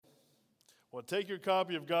Well, take your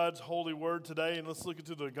copy of God's holy word today and let's look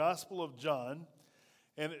into the Gospel of John.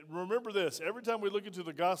 And remember this, every time we look into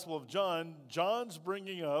the Gospel of John, John's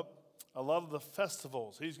bringing up a lot of the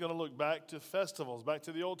festivals. He's going to look back to festivals, back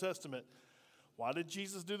to the Old Testament. Why did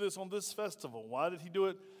Jesus do this on this festival? Why did he do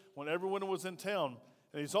it when everyone was in town?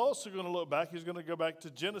 And he's also going to look back. He's going to go back to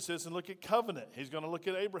Genesis and look at covenant. He's going to look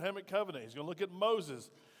at Abrahamic covenant. He's going to look at Moses.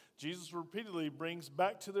 Jesus repeatedly brings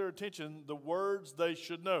back to their attention the words they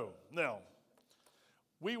should know. Now,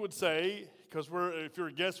 we would say, because if you're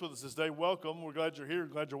a guest with us this day, welcome. We're glad you're here.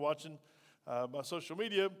 Glad you're watching by social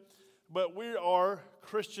media. But we are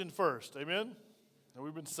Christian first. Amen? And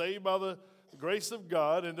we've been saved by the grace of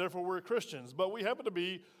God, and therefore we're Christians. But we happen to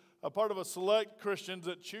be a part of a select Christians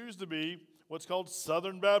that choose to be what's called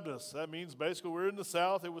Southern Baptists. That means basically we're in the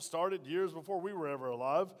South. It was started years before we were ever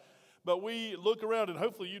alive. But we look around, and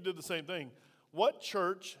hopefully you did the same thing. What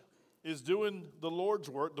church is doing the Lord's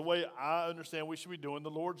work the way I understand we should be doing the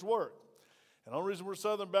Lord's work? And the only reason we're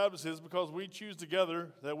Southern Baptists is because we choose together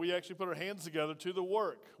that we actually put our hands together to the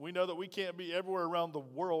work. We know that we can't be everywhere around the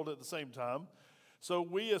world at the same time. So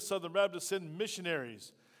we as Southern Baptists send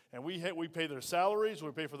missionaries. And we pay their salaries, we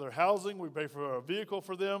pay for their housing, we pay for a vehicle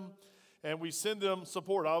for them. And we send them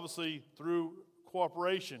support, obviously, through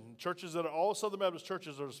cooperation. Churches that are all Southern Baptist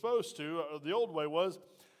churches are supposed to, the old way was,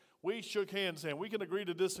 we shook hands saying we can agree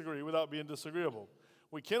to disagree without being disagreeable.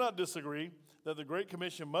 We cannot disagree that the Great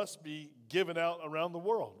Commission must be given out around the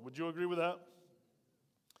world. Would you agree with that?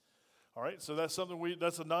 All right, so that's something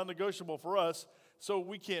that's a non-negotiable for us. So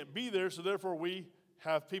we can't be there, so therefore we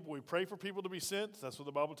have people. We pray for people to be sent. That's what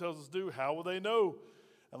the Bible tells us to do. How will they know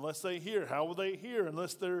unless they hear? How will they hear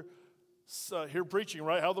unless they're here preaching,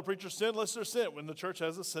 right? How will the preacher send unless they're sent? When the church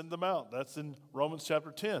has to send them out. That's in Romans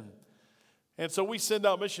chapter 10. And so we send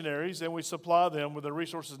out missionaries and we supply them with the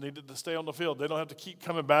resources needed to stay on the field. They don't have to keep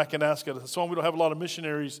coming back and asking us. So we don't have a lot of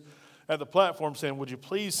missionaries at the platform saying, would you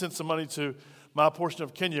please send some money to my portion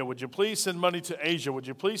of Kenya? Would you please send money to Asia? Would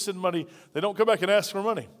you please send money? They don't come back and ask for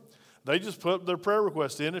money. They just put their prayer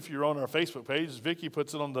request in. If you're on our Facebook page, Vicki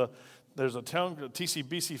puts it on there's a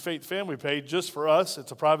TCBC Faith Family page just for us.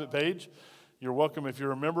 It's a private page. You're welcome if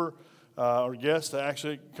you're a member or guest to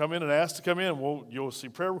actually come in and ask to come in. You'll see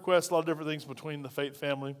prayer requests, a lot of different things between the faith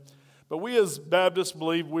family. But we as Baptists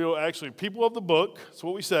believe we'll actually, people of the book, that's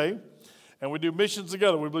what we say, and we do missions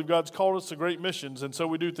together. We believe God's called us to great missions, and so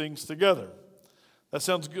we do things together. That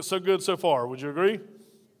sounds so good so far. Would you agree?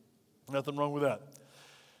 Nothing wrong with that.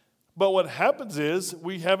 But what happens is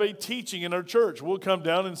we have a teaching in our church. We'll come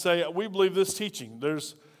down and say, we believe this teaching.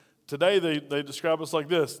 Today they describe us like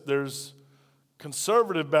this. There's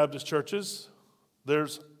conservative Baptist churches,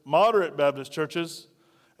 there's moderate Baptist churches,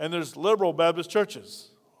 and there's liberal Baptist churches.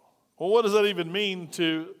 Well, what does that even mean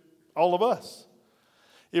to all of us?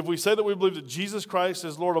 If we say that we believe that Jesus Christ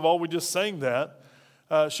is Lord of all, we just sang that,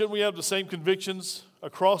 shouldn't we have the same convictions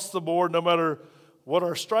across the board no matter what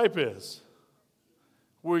our stripe is?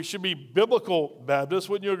 We should be biblical Baptists,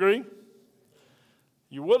 wouldn't you agree?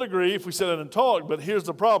 You would agree if we said it in talk, but here's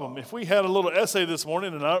the problem. If we had a little essay this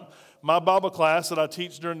morning in my Bible class that I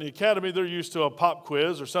teach during the academy, they're used to a pop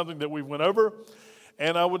quiz or something that we went over,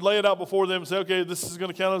 and I would lay it out before them and say, okay, this is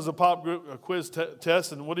going to count as a quiz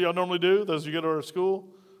test, and what do y'all normally do, those of you go to our school?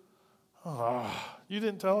 You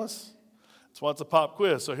didn't tell us? That's why it's a pop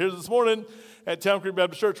quiz. So here's this morning at Town Creek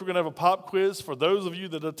Baptist Church, we're going to have a pop quiz for those of you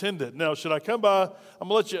that attended. Now, should I come by? I'm going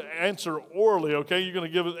to let you answer orally, okay? You're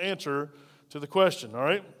going to give an answer to the question, all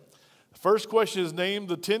right? The first question is name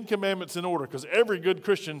the 10 commandments in order, because every good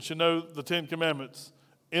Christian should know the 10 commandments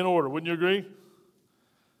in order. Wouldn't you agree?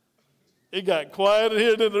 It got quiet in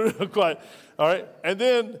here, didn't it? Real quiet. All right. And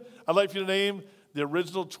then I'd like for you to name the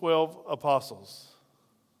original 12 apostles.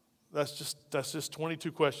 That's just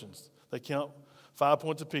 22 questions. They count 5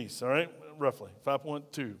 points apiece, all right? Roughly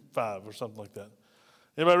 5.25 or something like that.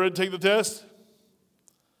 Anybody ready to take the test?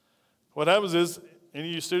 What happens is, any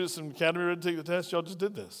of you students in the academy ready to take the test? Y'all just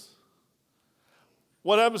did this.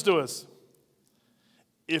 What happens to us?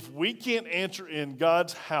 If we can't answer in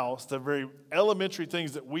God's house the very elementary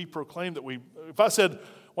things that we proclaim if I said,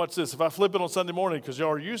 watch this, if I flip it on Sunday morning, because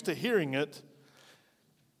y'all are used to hearing it,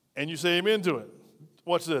 and you say amen to it.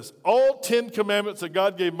 Watch this. All 10 commandments that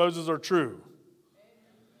God gave Moses are true.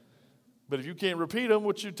 But if you can't repeat them,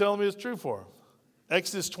 what you telling me is true for?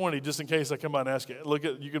 Exodus 20, just in case I come by and ask you.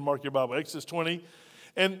 You can mark your Bible. Exodus 20.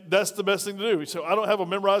 And that's the best thing to do. So I don't have them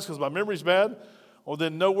memorized because my memory's bad. Well,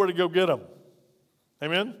 then know where to go get them.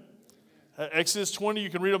 Amen? Exodus 20, you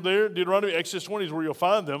can read them there. Deuteronomy, Exodus 20 is where you'll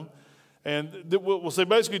find them. And we'll say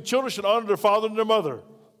basically, children should honor their father and their mother.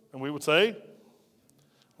 And we would say,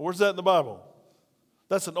 where's that in the Bible?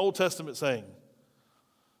 That's an Old Testament saying.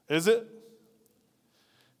 Is it?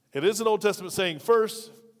 It is an Old Testament saying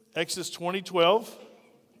first, Exodus 20:12,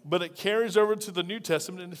 but it carries over to the New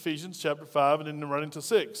Testament in Ephesians chapter 5 and then running to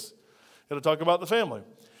 6. It'll talk about the family.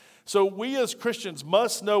 So we as Christians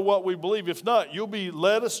must know what we believe. If not, you'll be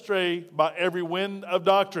led astray by every wind of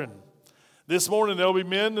doctrine. This morning, there'll be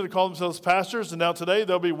men that call themselves pastors, and now today,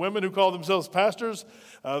 there'll be women who call themselves pastors.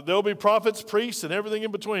 There'll be prophets, priests, and everything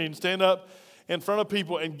in between stand up in front of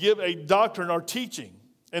people and give a doctrine or teaching.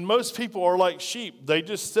 And most people are like sheep. They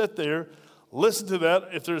just sit there, listen to that.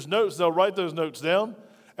 If there's notes, they'll write those notes down,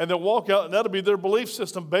 and they'll walk out, and that'll be their belief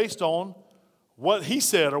system based on what he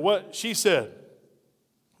said or what she said.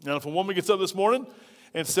 Now, if a woman gets up this morning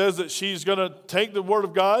and says that she's going to take the word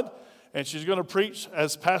of God and she's going to preach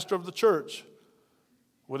as pastor of the church,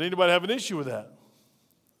 would anybody have an issue with that?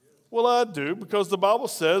 Well, I do, because the Bible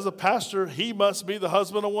says a pastor, he must be the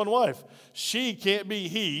husband of one wife. She can't be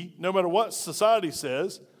he, no matter what society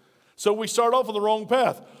says. So we start off on the wrong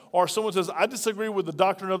path. Or someone says, I disagree with the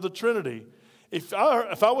doctrine of the Trinity. If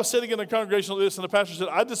I was sitting in a congregation like this and the pastor said,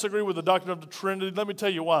 I disagree with the doctrine of the Trinity, let me tell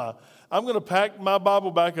you why. I'm going to pack my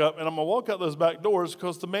Bible back up and I'm going to walk out those back doors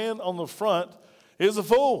because the man on the front is a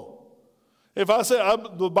fool. If I say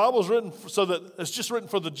the Bible's written so that it's just written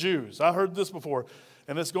for the Jews. I heard this before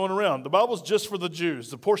and it's going around. The Bible's just for the Jews.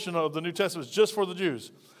 The portion of the New Testament is just for the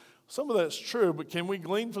Jews. Some of that's true, but can we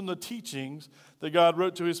glean from the teachings that God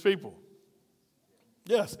wrote to his people?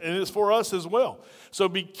 Yes, and it's for us as well. So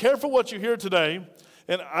be careful what you hear today.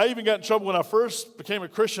 And I even got in trouble when I first became a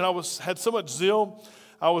Christian. I had so much zeal.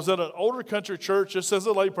 I was at an older country church just as a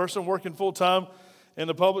layperson working full-time in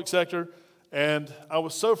the public sector. And I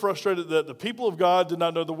was so frustrated that the people of God did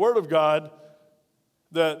not know the Word of God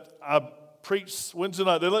that I preached Wednesday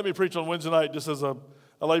night. They let me preach on Wednesday night just as a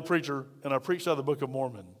lay preacher, and I preached out of the Book of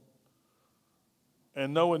Mormon.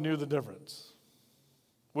 And no one knew the difference.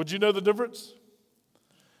 Would you know the difference?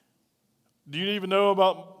 Do you even know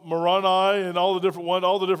about Moroni and all the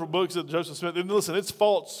different books that Joseph Smith? And listen, it's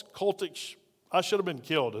false, cultic. I should have been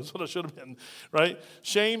killed. That's what I should have been, right?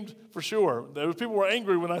 Shamed for sure. People were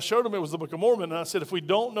angry when I showed them it was the Book of Mormon. And I said, if we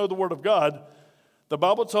don't know the Word of God, the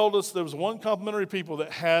Bible told us there was one complementary people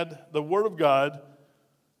that had the Word of God,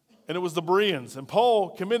 and it was the Bereans. And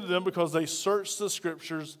Paul commended them because they searched the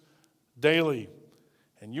Scriptures daily.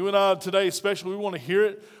 And you and I today, especially, we want to hear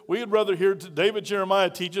it. We'd rather hear David Jeremiah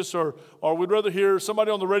teach us, or we'd rather hear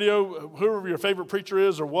somebody on the radio, whoever your favorite preacher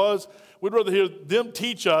is or was, we'd rather hear them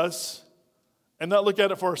teach us and not look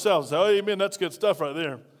at it for ourselves. Say, oh, amen, that's good stuff right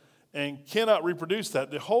there. And cannot reproduce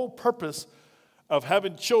that. The whole purpose of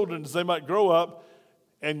having children is they might grow up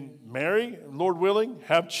and marry, Lord willing,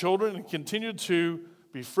 have children and continue to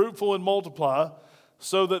be fruitful and multiply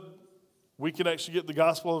so that we can actually get the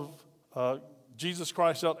gospel of Jesus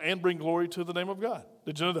Christ out and bring glory to the name of God.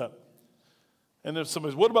 Did you know that? And if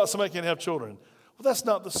somebody's, what about somebody can't have children? Well, that's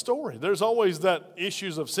not the story. There's always that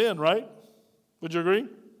issues of sin, right? Would you agree?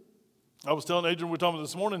 I was telling Adrian, we were talking about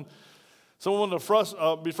this morning, someone wanted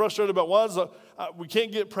to be frustrated about why we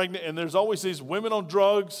can't get pregnant, and there's always these women on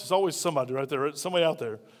drugs. There's always somebody right there, somebody out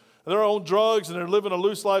there. And they're on drugs, and they're living a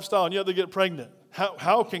loose lifestyle, and yet they get pregnant.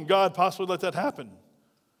 How can God possibly let that happen?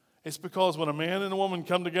 It's because when a man and a woman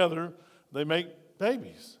come together, they make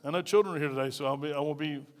babies. I know children are here today, so I won't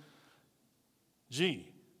be G.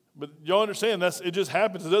 But y'all understand, it just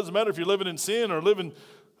happens. It doesn't matter if you're living in sin or living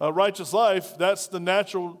a righteous life. That's the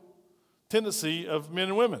natural tendency of men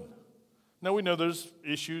and women. Now, we know there's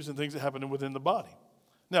issues and things that happen within the body.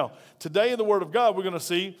 Now, today in the Word of God, we're going to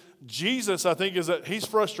see Jesus, I think, he's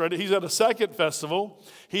frustrated. He's at a second festival.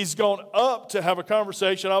 He's gone up to have a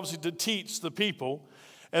conversation, obviously, to teach the people.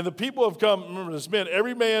 And the people have come, remember this,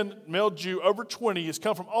 every man, male Jew over 20 has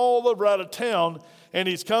come from all over out of town, and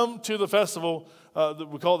he's come to the festival that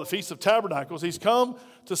we call the Feast of Tabernacles. He's come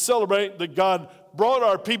to celebrate that God brought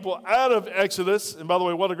our people out of Exodus. And by the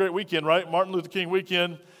way, what a great weekend, right? Martin Luther King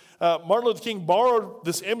weekend. Martin Luther King borrowed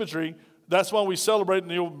this imagery. That's why we celebrate.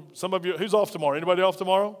 And some of you, who's off tomorrow? Anybody off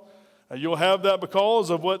tomorrow? You'll have that because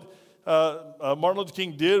of what Martin Luther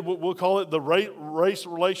King did. We'll call it the race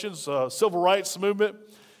relations, civil rights movement.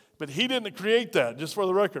 But he didn't create that, just for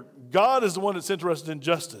the record. God is the one that's interested in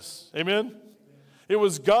justice. Amen? It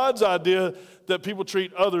was God's idea that people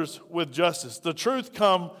treat others with justice. The truth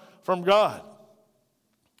come from God.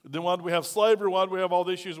 Then why do we have slavery? Why do we have all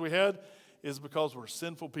the issues we had? Is because we're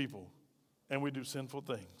sinful people and we do sinful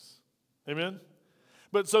things. Amen?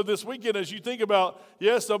 But so this weekend, as you think about,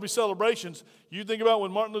 yes, there'll be celebrations. You think about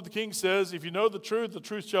when Martin Luther King says, if you know the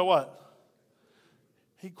truth shall what?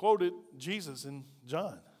 He quoted Jesus in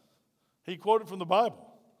John. He quoted from the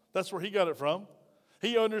Bible. That's where he got it from.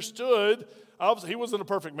 He understood, obviously he wasn't a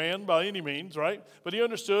perfect man by any means, right? But he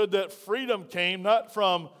understood that freedom came not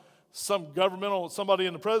from some governmental, somebody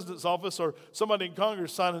in the president's office or somebody in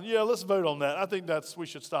Congress signing, yeah, let's vote on that. I think we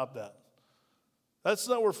should stop that. That's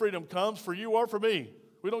not where freedom comes for you or for me.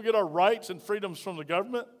 We don't get our rights and freedoms from the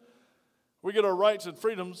government. We get our rights and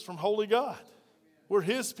freedoms from holy God. We're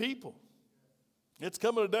his people. It's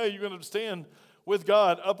coming a day you're going to stand with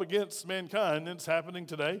God up against mankind, and it's happening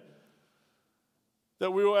today.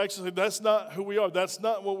 That we will actually, that's not who we are. That's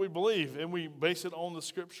not what we believe, and we base it on the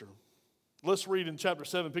Scripture. Let's read in chapter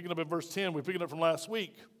 7, picking up at verse 10. We picked it up from last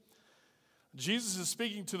week. Jesus is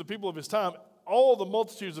speaking to the people of his time. All the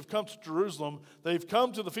multitudes have come to Jerusalem. They've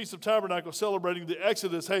come to the Feast of Tabernacles celebrating the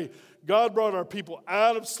Exodus. Hey, God brought our people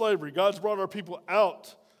out of slavery. God's brought our people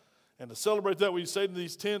out. And to celebrate that, we stayed in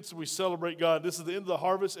these tents and we celebrate God. This is the end of the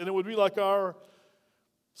harvest, and it would be like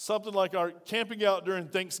something like our camping out during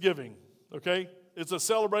Thanksgiving, okay? It's a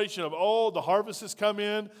celebration of all the harvest has come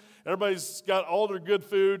in. Everybody's got all their good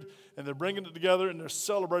food, and they're bringing it together, and they're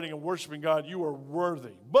celebrating and worshiping God. You are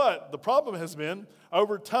worthy. But the problem has been,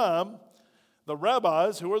 over time, the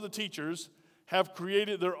rabbis, who are the teachers, have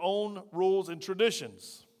created their own rules and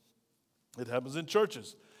traditions. It happens in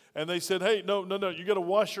churches. And they said, hey, no, you got to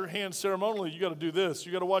wash your hands ceremonially. You got to do this.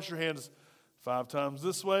 You got to wash your hands 5 times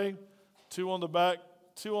this way, 2 on the back,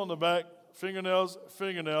 fingernails,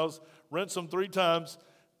 rinse them 3 times,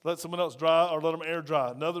 let someone else dry or let them air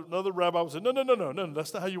dry. Another rabbi would say, no,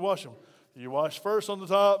 that's not how you wash them. You wash first on the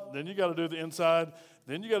top, then you got to do the inside,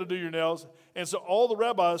 then you got to do your nails. And so all the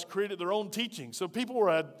rabbis created their own teaching. So people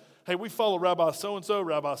hey, we follow Rabbi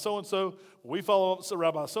so-and-so, we follow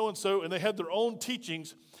Rabbi so-and-so, and they had their own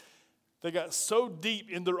teachings. They got so deep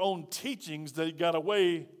in their own teachings, they got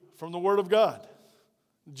away from the Word of God.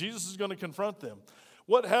 Jesus is going to confront them.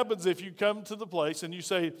 What happens if you come to the place and you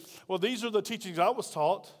say, well, these are the teachings I was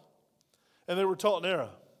taught, and they were taught in error.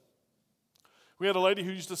 We had a lady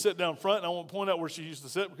who used to sit down front, and I won't point out where she used to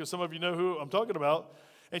sit because some of you know who I'm talking about.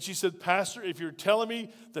 And she said, Pastor, if you're telling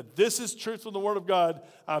me that this is truth from the Word of God,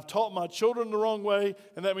 I've taught my children the wrong way,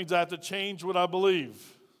 and that means I have to change what I believe.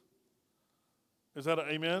 Is that an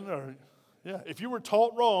amen? Or, yeah. If you were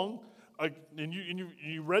taught wrong, and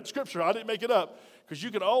you read Scripture, I didn't make it up, because you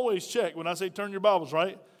can always check. When I say turn your Bibles,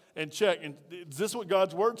 right, and check, and is this what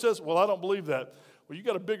God's Word says? Well, I don't believe that. Well, you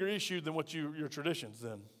got a bigger issue than what your traditions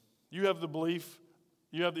then. You have the belief,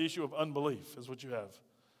 you have the issue of unbelief is what you have.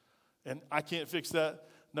 And I can't fix that.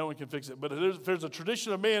 No one can fix it. But if there's a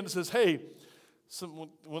tradition of man that says, hey,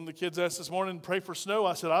 when the kids asked this morning, pray for snow,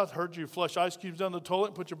 I said, I heard you flush ice cubes down the toilet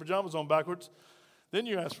and put your pajamas on backwards. Then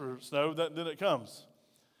you ask for snow, then it comes.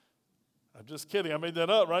 I'm just kidding. I made that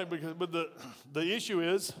up, right? But the issue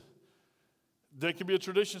is there can be a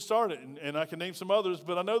tradition started, and I can name some others,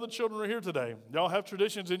 but I know the children are here today. Y'all have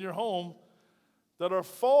traditions in your home that are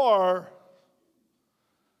far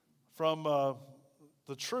from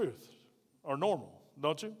the truth or normal,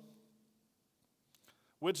 don't you?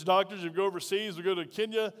 Witch doctors, if you go overseas, we go to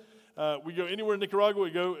Kenya, we go anywhere in Nicaragua,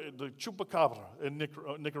 we go to Chupacabra in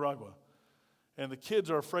Nicaragua. And the kids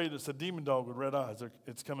are afraid it's a demon dog with red eyes.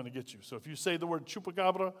 It's coming to get you. So if you say the word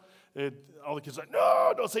Chupacabra, all the kids are like,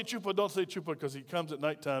 no, don't say Chupa, because he comes at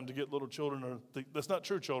nighttime to get little children. That's not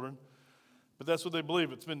true children, but that's what they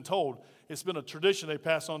believe. It's been told. It's been a tradition they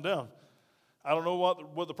pass on down. I don't know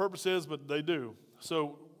what the purpose is, but they do.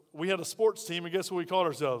 So we had a sports team, and guess what we called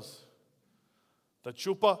ourselves? The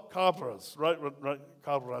Chupacabras, right?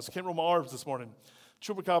 Cabras. I can't roll my R's this morning.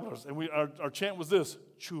 Chupacabras. And our chant was this,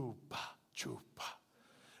 Chupa.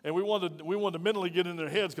 And we wanted to mentally get in their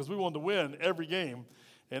heads because we wanted to win every game.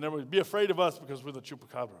 And they would be afraid of us because we're the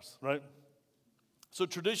Chupacabras, right? So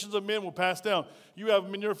traditions of men will pass down. You have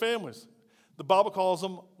them in your families. The Bible calls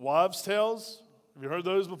them wives' tales. Have you heard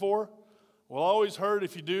those before? Well, I always heard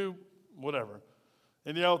if you do, whatever.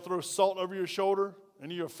 And y'all throw salt over your shoulder,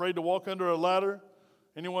 and you're afraid to walk under a ladder.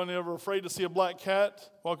 Anyone ever afraid to see a black cat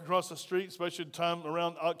walk across the street, especially time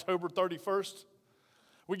around October 31st?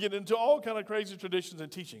 We get into all kind of crazy traditions and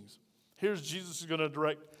teachings. Here's Jesus is going to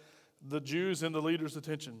direct the Jews and the leaders'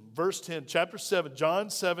 attention. Verse 10, chapter 7, John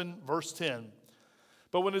 7, verse 10.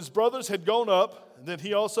 But when his brothers had gone up, then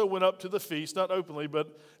he also went up to the feast, not openly,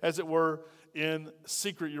 but as it were in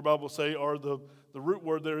secret, your Bible will say, or the root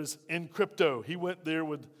word there is in crypto. He went there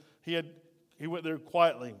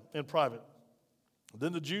quietly in private.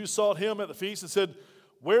 Then the Jews sought him at the feast and said,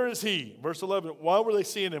 where is he? Verse 11, why were they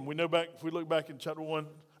seeing him? We know if we look back in chapter 1,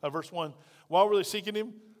 verse 1, why were they seeking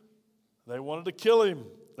him? They wanted to kill him.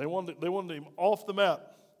 They wanted him off the map.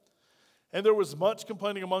 And there was much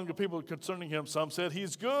complaining among the people concerning him. Some said,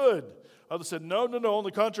 he's good. Others said, no, on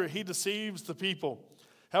the contrary, he deceives the people.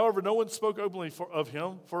 However, no one spoke openly of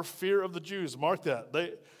him for fear of the Jews. Mark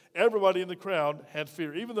that. Everybody in the crowd had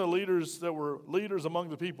fear. Even the leaders that were leaders among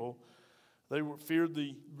the people, they feared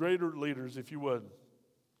the greater leaders, if you would.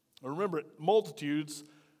 Remember, multitudes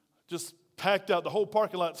just packed out. The whole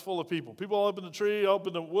parking lot's full of people. People all up in the tree, up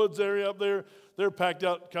in the woods area up there. They're packed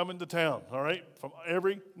out coming to town, all right? From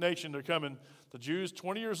every nation they're coming. The Jews,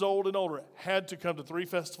 20 years old and older, had to come to 3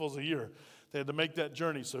 festivals a year. They had to make that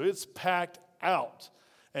journey. So it's packed out.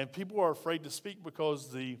 And people are afraid to speak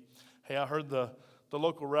because I heard the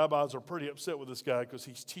local rabbis are pretty upset with this guy because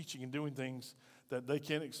he's teaching and doing things that they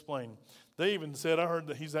can't explain. They even said, I heard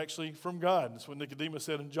that he's actually from God. That's what Nicodemus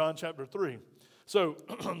said in John chapter 3. So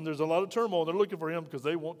there's a lot of turmoil. They're looking for him because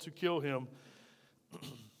they want to kill him.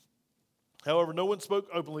 However, no one spoke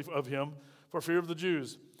openly of him for fear of the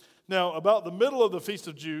Jews. Now, about the middle of the feast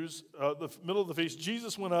of Jews,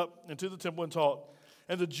 Jesus went up into the temple and taught.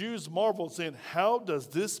 And the Jews marveled, saying, how does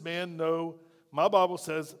this man know, my Bible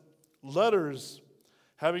says, letters,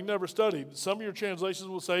 having never studied? Some of your translations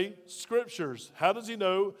will say scriptures. How does he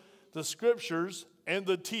know the scriptures and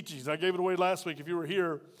the teachings? I gave it away last week if you were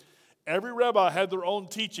here. Every rabbi had their own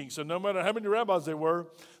teaching. So no matter how many rabbis they were,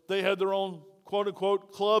 they had their own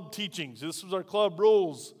quote-unquote club teachings. This was our club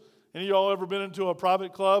rules. Any of y'all ever been into a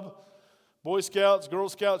private club? Boy Scouts, Girl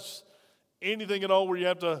Scouts, anything at all where you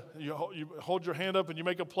have to, you hold your hand up and you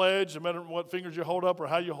make a pledge, no matter what fingers you hold up or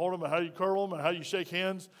how you hold them and how you curl them and how you shake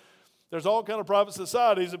hands. There's all kind of private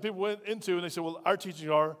societies that people went into and they said, well, our teachings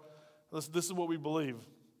are, this is what we believe,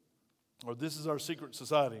 or this is our secret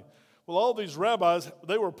society. Well, all these rabbis,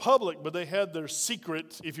 they were public, but they had their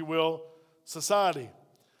secret, if you will, society.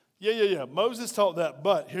 Yeah. Moses taught that,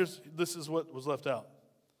 but this is what was left out.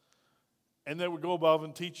 And they would go above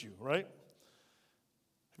and teach you, right?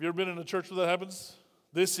 Have you ever been in a church where that happens?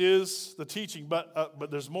 This is the teaching, but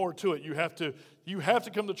there's more to it. You have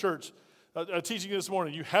to come to church. Teaching this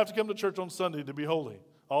morning, you have to come to church on Sunday to be holy.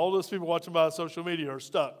 All those people watching by social media are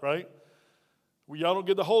stuck, right? Well, y'all don't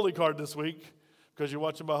get the holy card this week because you're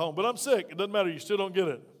watching by home. But I'm sick. It doesn't matter. You still don't get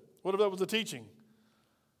it. What if that was the teaching?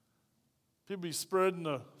 People be spreading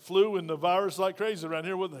the flu and the virus like crazy around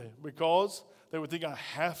here, wouldn't they? Because they would think, I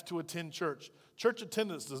have to attend church. Church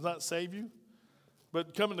attendance does not save you,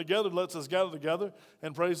 but coming together lets us gather together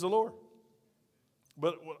and praise the Lord.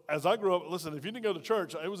 But as I grew up, listen, if you didn't go to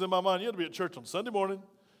church, it was in my mind, you had to be at church on Sunday morning,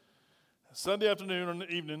 Sunday afternoon or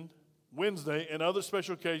evening, Wednesday, and other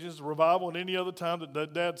special occasions, revival, and any other time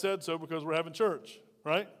that Dad said so because we're having church,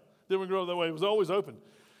 right? Didn't we grow up that way? It was always open.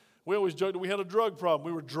 We always joked that we had a drug problem.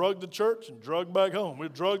 We were drugged to church and drugged back home. We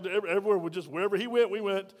were drugged everywhere. Wherever he went, we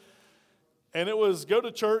went. And it was go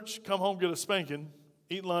to church, come home, get a spanking,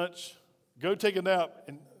 eat lunch, go take a nap.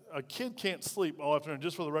 And a kid can't sleep all afternoon,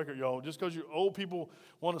 just for the record, y'all. Just because you old people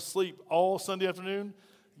want to sleep all Sunday afternoon,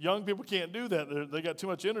 young people can't do that. They got too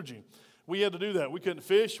much energy. We had to do that. We couldn't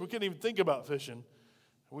fish. We couldn't even think about fishing.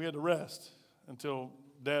 We had to rest until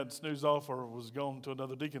Dad snoozed off or was gone to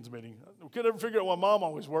another deacon's meeting. We couldn't ever figure out why Mom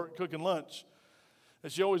always worked cooking lunch.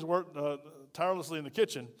 And she always worked tirelessly in the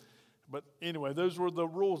kitchen. But anyway, those were the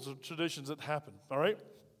rules and traditions that happened, all right?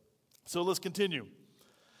 So let's continue.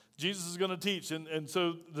 Jesus is going to teach. And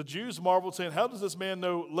so the Jews marveled, saying, how does this man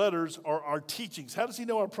know letters or our teachings? How does he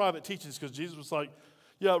know our private teachings? Because Jesus was like,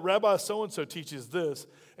 yeah, Rabbi so-and-so teaches this,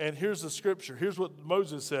 and here's the scripture. Here's what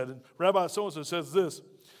Moses said, and Rabbi so-and-so says this.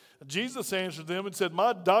 Jesus answered them and said,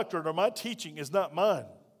 my doctrine or my teaching is not mine,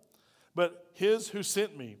 but his who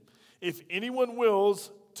sent me. If anyone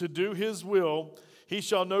wills to do his will, he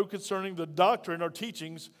shall know concerning the doctrine or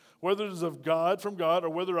teachings, whether it is of God, from God, or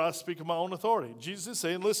whether I speak of my own authority. Jesus is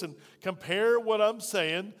saying, listen, compare what I'm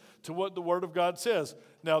saying to what the Word of God says.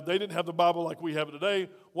 Now, they didn't have the Bible like we have it today.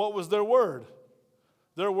 What was their word?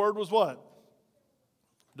 Their word was what?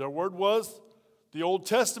 Their word was the Old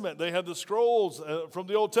Testament. They had the scrolls from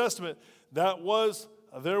the Old Testament. That was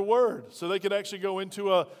their word. So they could actually go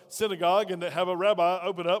into a synagogue and have a rabbi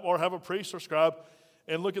open up or have a priest or scribe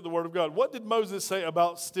and look at the Word of God. What did Moses say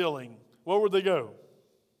about stealing? Where would they go?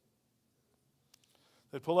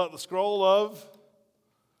 They'd pull out the scroll of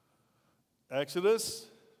Exodus,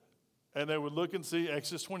 and they would look and see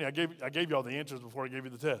Exodus 20. I gave you all the answers before I gave you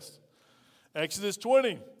the test. Exodus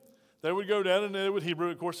 20. They would go down and they would Hebrew.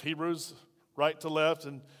 Of course, Hebrew's right to left,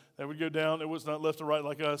 and they would go down. It was not left to right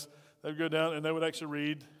like us. They would go down, and they would actually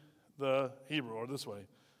read the Hebrew, or this way.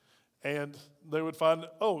 And they would find,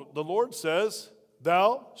 oh, the Lord says,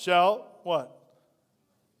 thou shalt what?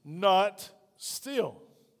 Not steal.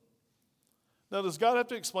 Now, does God have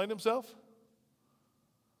to explain himself?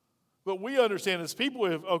 But we understand as people,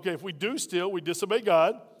 if we do steal, we disobey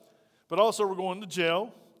God, but also we're going to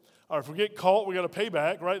jail. Or if we get caught, we got to pay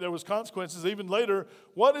back, right? There was consequences. Even later,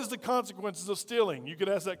 what is the consequences of stealing? You could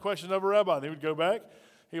ask that question of a rabbi. And he would go back,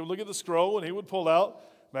 he would look at the scroll, and he would pull out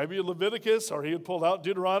maybe Leviticus, or he would pull out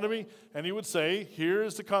Deuteronomy, and he would say, here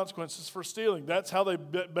is the consequences for stealing. That's how they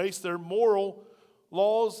based their moral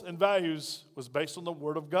laws and values, was based on the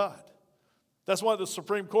Word of God. That's why the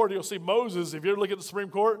Supreme Court, you'll see Moses, if you ever look at the Supreme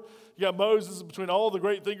Court, you got Moses between all the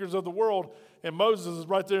great thinkers of the world, and Moses is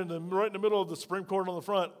right there in the middle of the Supreme Court on the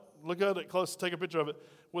front. Look at it close, take a picture of it,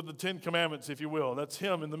 with the 10 Commandments, if you will. That's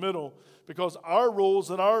him in the middle, because our rules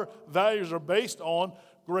and our values are based on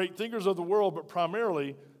great thinkers of the world, but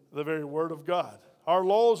primarily the very Word of God. Our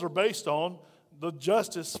laws are based on the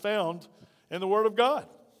justice found in the Word of God.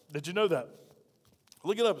 Did you know that?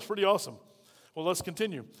 Look it up. It's pretty awesome. Well, let's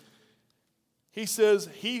continue. He says,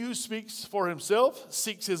 he who speaks for himself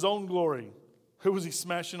seeks his own glory. Who was he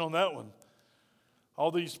smashing on that one? All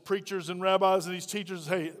these preachers and rabbis and these teachers,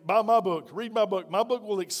 hey, buy my book, read my book. My book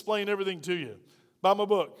will explain everything to you. Buy my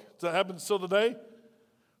book. Does that happen still today?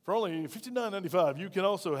 For only $59.95, you can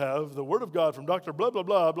also have the Word of God from Dr. Blah, blah,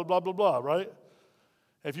 blah, blah, blah, blah, blah, right?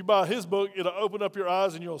 If you buy his book, it'll open up your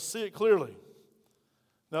eyes and you'll see it clearly.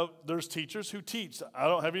 Now, there's teachers who teach. I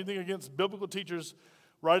don't have anything against biblical teachers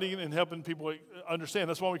writing and helping people understand.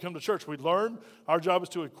 That's why we come to church. We learn. Our job is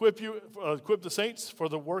to equip the saints for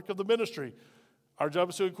the work of the ministry. Our job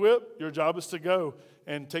is to equip. Your job is to go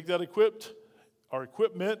and take that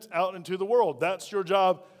equipment out into the world. That's your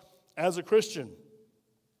job as a Christian.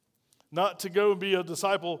 Not to go and be a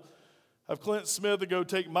disciple of Clint Smith to go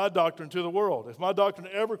take my doctrine to the world. If my doctrine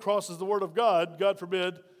ever crosses the Word of God, God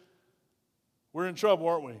forbid, we're in trouble,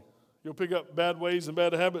 aren't we? You'll pick up bad ways and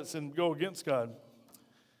bad habits and go against God.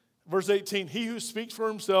 Verse 18, he who speaks for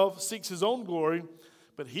himself seeks his own glory,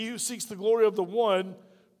 but he who seeks the glory of the one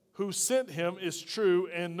who sent him is true,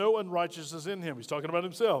 and no unrighteousness in him. He's talking about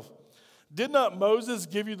himself. Did not Moses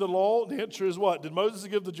give you the law? The answer is what? Did Moses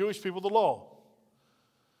give the Jewish people the law?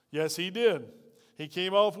 Yes, he did. He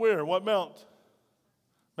came off where? What mount?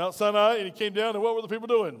 Mount Sinai, and he came down, and what were the people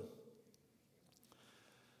doing?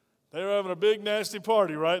 They were having a big, nasty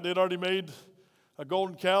party, right? They'd already made a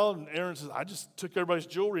golden cow, and Aaron says, I just took everybody's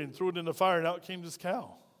jewelry and threw it in the fire, and out came this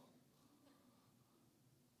cow.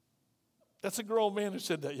 That's a grown man who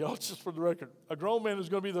said that, y'all, just for the record. A grown man who's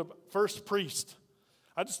going to be the first priest.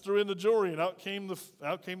 I just threw in the jewelry, and out came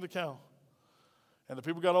the cow. And the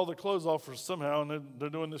people got all their clothes off for somehow, and they're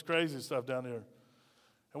doing this crazy stuff down here.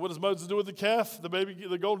 And what does Moses do with the calf,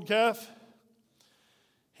 the golden calf?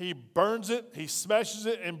 He burns it, he smashes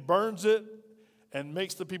it and burns it, and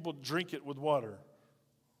makes the people drink it with water.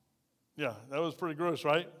 Yeah, that was pretty gross,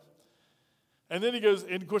 right? And then he goes,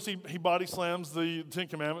 and of course he body slams the 10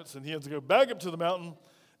 Commandments, and he has to go back up to the mountain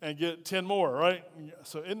and get 10 more, right?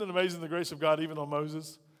 So isn't it amazing the grace of God even on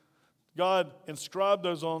Moses? God inscribed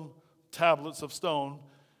those on tablets of stone,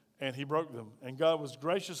 and he broke them. And God was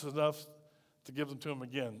gracious enough to give them to him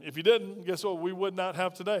again. If he didn't, guess what? We would not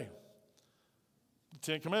have today. The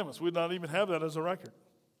 10 Commandments. We'd not even have that as a record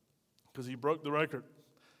because he broke the record.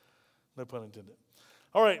 No pun intended.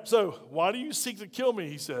 All right, so why do you seek to kill me,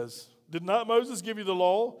 he says. Did not Moses give you the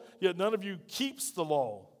law? Yet none of you keeps the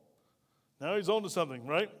law. Now he's on to something,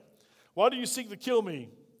 right? Why do you seek to kill me?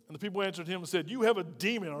 And the people answered him and said, you have a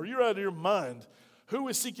demon, or you're out of your mind. Who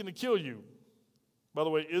is seeking to kill you? By the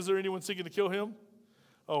way, is there anyone seeking to kill him?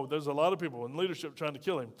 Oh, there's a lot of people in leadership trying to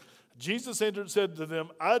kill him. Jesus answered and said to them,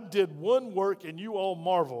 I did one work and you all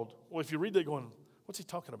marveled. Well, if you read that going, what's he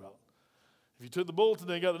talking about? If you took the bulletin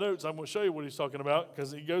and got the notes, I'm going to show you what he's talking about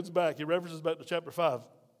because he goes back. He references back to chapter 5.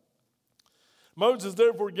 Moses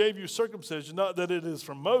therefore gave you circumcision, not that it is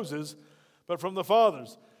from Moses, but from the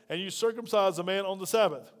fathers. And you circumcise a man on the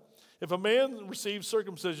Sabbath. If a man receives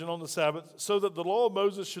circumcision on the Sabbath so that the law of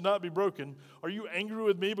Moses should not be broken, are you angry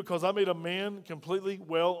with me because I made a man completely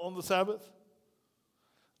well on the Sabbath?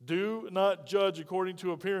 Do not judge according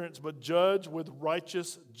to appearance, but judge with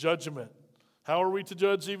righteous judgment. How are we to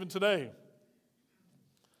judge even today?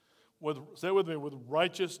 Say it with me, with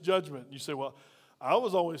righteous judgment. You say, well, I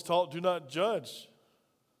was always taught do not judge.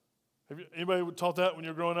 Anybody taught that when you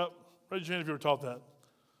were growing up? Raise your hand if you were taught that.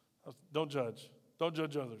 Don't judge. Don't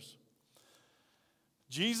judge others.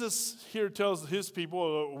 Jesus here tells his people,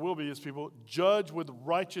 or will be his people, judge with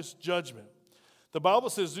righteous judgment. The Bible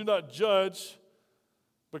says do not judge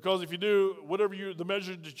because if you do, the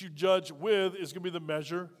measure that you judge with is going to be the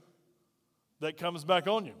measure that comes back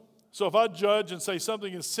on you. So if I judge and say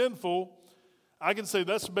something is sinful, I can say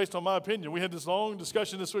that's based on my opinion. We had this long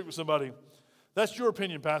discussion this week with somebody. That's your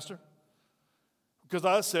opinion, Pastor. Because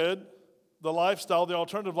I said the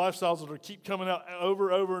alternative lifestyles that keep coming out over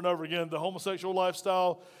and over again, the homosexual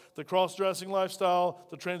lifestyle, the cross-dressing lifestyle,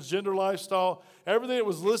 the transgender lifestyle, everything that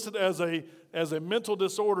was listed as a mental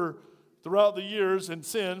disorder throughout the years in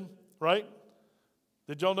sin, right?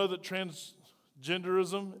 Did y'all know that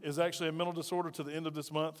transgenderism is actually a mental disorder to the end of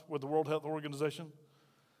this month with the World Health Organization?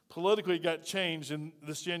 Politically, it got changed in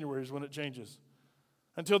this January is when it changes.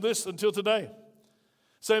 Until today.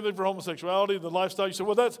 Same thing for homosexuality, the lifestyle. You say,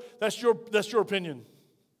 well, that's your opinion.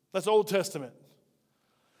 That's Old Testament.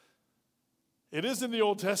 It is in the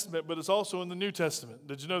Old Testament, but it's also in the New Testament.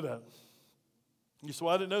 Did you know that? You say,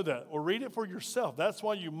 well, I didn't know that. Well, read it for yourself. That's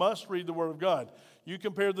why you must read the Word of God. You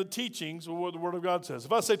compare the teachings with what the Word of God says.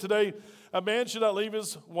 If I say today, a man should not leave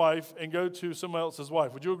his wife and go to someone else's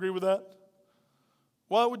wife, would you agree with that?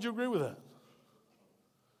 Why would you agree with that?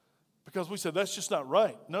 Because we said that's just not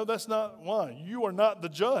right. No, that's not why. You are not the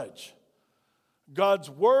judge. God's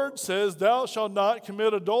Word says, thou shalt not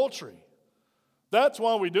commit adultery. That's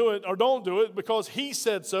why we do it or don't do it, because He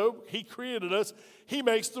said so. He created us. He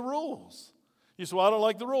makes the rules. You say, well, I don't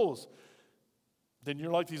like the rules. Then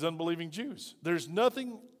you're like these unbelieving Jews. There's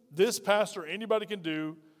nothing this pastor or anybody can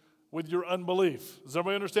do with your unbelief. Does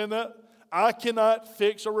everybody understand that? I cannot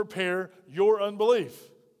fix or repair your unbelief.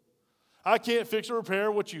 I can't fix or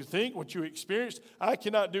repair what you think, what you experienced. I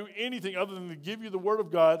cannot do anything other than to give you the Word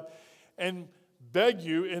of God and beg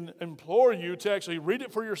you and implore you to actually read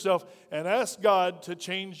it for yourself and ask God to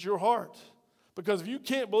change your heart. Because if you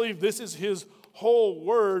can't believe this is His whole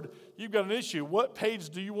Word, you've got an issue. What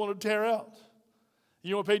page do you want to tear out?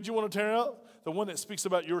 You know what page you want to tear out? The one that speaks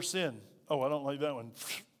about your sin. Oh, I don't like that one.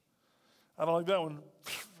 I don't like that one.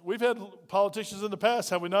 We've had politicians in the past,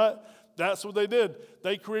 have we not? That's what they did.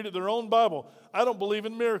 They created their own Bible. I don't believe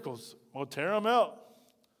in miracles. Well, tear them out.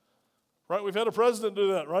 Right? We've had a president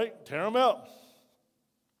do that, right? Tear them out.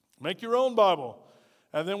 Make your own Bible.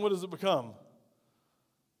 And then what does it become?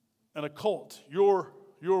 An occult. Your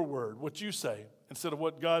word, what you say, instead of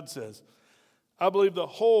what God says. I believe the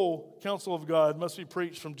whole counsel of God must be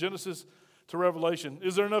preached from Genesis to Revelation.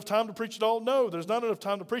 Is there enough time to preach it all? No, there's not enough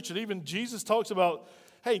time to preach it. Even Jesus talks about,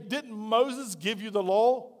 hey, didn't Moses give you the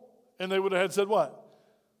law? And they would have said what?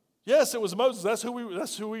 Yes, it was Moses. That's who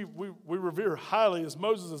we revere highly as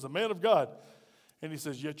Moses, as a man of God. And he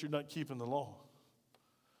says, yet you're not keeping the law.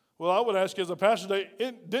 Well, I would ask you as a pastor,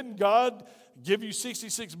 didn't God give you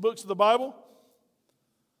 66 books of the Bible?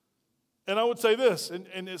 And I would say this,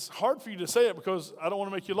 and it's hard for you to say it because I don't want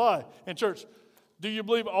to make you lie. In church, do you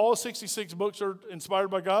believe all 66 books are inspired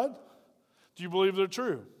by God? Do you believe they're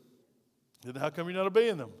true? Then how come you're not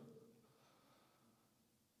obeying them?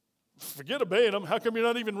 Forget obeying them. How come you're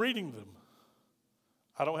not even reading them?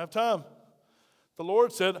 I don't have time. The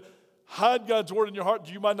Lord said, hide God's word in your heart,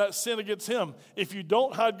 you might not sin against Him. If you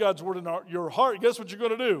don't hide God's word in your heart, guess what you're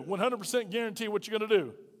going to do? 100% guarantee what you're going to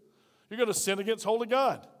do. You're going to sin against holy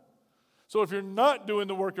God. So if you're not doing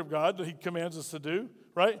the work of God that He commands us to do,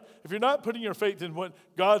 right? If you're not putting your faith in what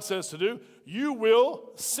God says to do, you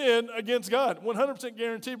will sin against God. 100%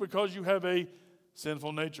 guarantee, because you have a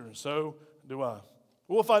sinful nature. And so do I.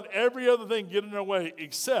 We'll find every other thing get in our way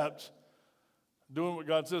except doing what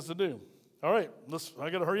God says to do. All right, I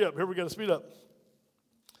got to hurry up. Here we got to speed up.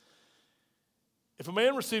 If a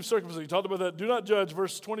man receives circumcision, he talked about that. Do not judge,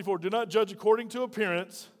 verse 24. Do not judge according to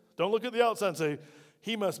appearance. Don't look at the outside and say,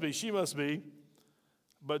 he must be, she must be.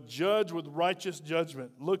 But judge with righteous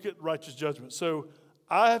judgment. Look at righteous judgment. So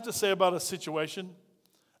I have to say about a situation,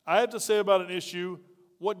 I have to say about an issue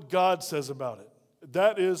what God says about it.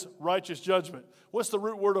 That is righteous judgment. What's the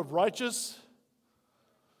root word of righteous?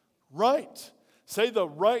 Right. Say the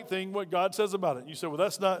right thing, what God says about it. You say, well,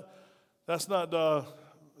 that's not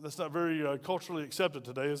very culturally accepted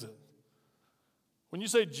today, is it? When you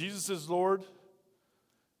say Jesus is Lord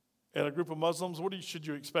at a group of Muslims, what should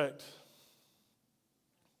you expect?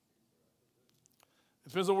 It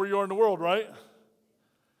depends on where you are in the world, right?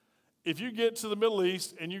 If you get to the Middle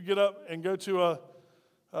East and you get up and go to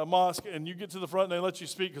a mosque and you get to the front and they let you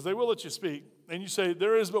speak, because they will let you speak, and you say,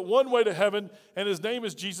 there is but one way to heaven, and His name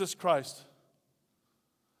is Jesus Christ.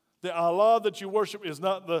 The Allah that you worship is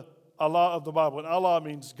not the Allah of the Bible. And Allah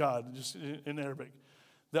means God, just in Arabic.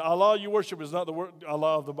 The Allah you worship is not the word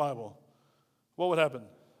Allah of the Bible. What would happen?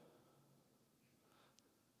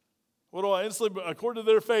 What do I instantly, according to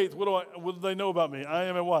their faith, what do they know about me? I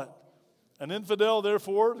am a what? An infidel,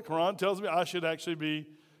 therefore, the Quran tells me I should actually be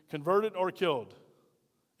converted or killed.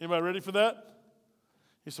 Anybody ready for that?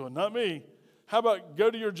 He said, well, not me. How about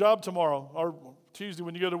go to your job tomorrow or Tuesday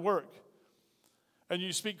when you go to work and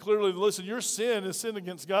you speak clearly, listen, your sin is sin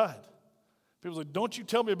against God. People say, don't you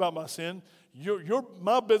tell me about my sin.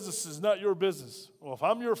 my business is not your business. Well, if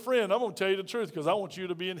I'm your friend, I'm going to tell you the truth because I want you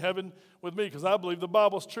to be in heaven with me because I believe the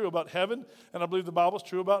Bible's true about heaven and I believe the Bible's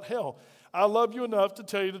true about hell. I love you enough to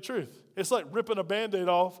tell you the truth. It's like ripping a Band-Aid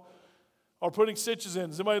off or putting stitches in.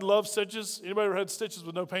 Does anybody love stitches? Anybody ever had stitches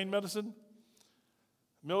with no pain medicine?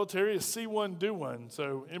 Military is see one, do one.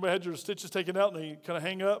 So anybody had your stitches taken out and they kind of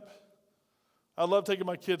hang up? I love taking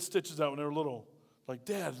my kids' stitches out when they were little. Like,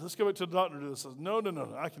 Dad, let's go back to the doctor and do this. I said, no,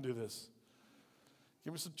 I can do this.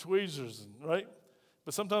 Give me some tweezers, right?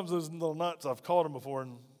 But sometimes those little knots, I've caught them before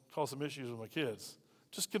and caused some issues with my kids.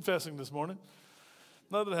 Just confessing this morning.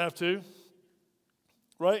 Not that I have to,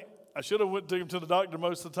 right? I should have taken them to the doctor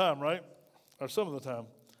most of the time, right? Or some of the time.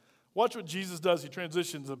 Watch what Jesus does. He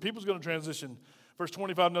transitions. The people's going to transition. Verse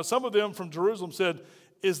 25, now some of them from Jerusalem said,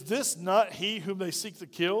 is this not he whom they seek to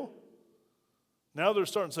kill? Now they're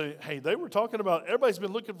starting to say, hey, they were talking about, everybody's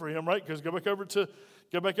been looking for him, right? Because go back over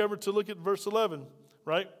to look at verse 11,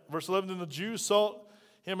 right? Verse 11, then the Jews sought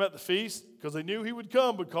him at the feast because they knew he would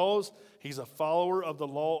come because he's a follower of the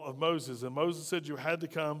law of Moses. And Moses said you had to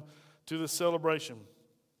come to this celebration.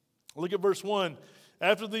 Look at verse 1.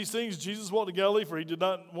 After these things, Jesus walked to Galilee, for he did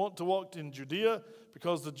not want to walk in Judea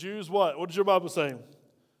because the Jews, what? What does your Bible say?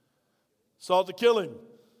 Sought to kill him.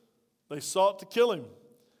 They sought to kill him.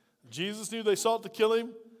 Jesus knew they sought to kill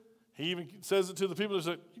him. He even says it to the people. They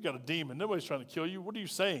said, you got a demon. Nobody's trying to kill you. What are you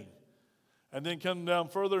saying? And then come down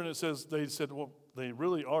further, and it says, they said, well, they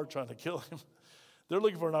really are trying to kill him. They're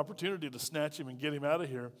looking for an opportunity to snatch him and get him out of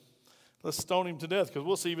here. Let's stone him to death, because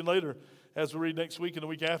we'll see even later, as we read next week and the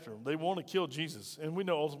week after. They want to kill Jesus. And we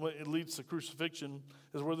know ultimately it leads to crucifixion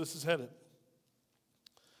is where this is headed.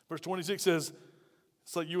 Verse 26 says,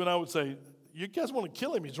 it's like you and I would say, you guys want to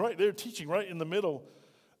kill him. He's right there teaching right in the middle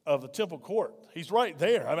of the temple court. He's right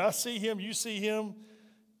there. I mean, I see him, you see him.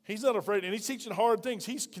 He's not afraid, and he's teaching hard things.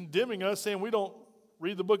 He's condemning us, saying we don't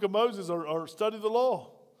read the book of Moses or study the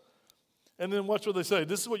law. And then watch what they say.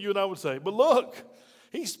 This is what you and I would say. But look,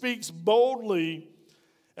 he speaks boldly,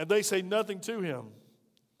 and they say nothing to him.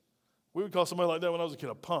 We would call somebody like that when I was a kid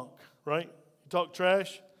a punk, right? You talk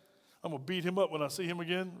trash, I'm going to beat him up when I see him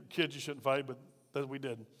again. Kids, you shouldn't fight, but that's what we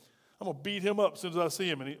did. I'm going to beat him up as soon as I see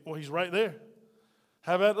him, and he's right there.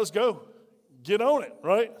 Have at it, let's go. Get on it,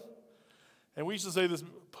 right? And we used to say this,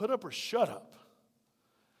 put up or shut up.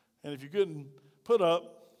 And if you couldn't put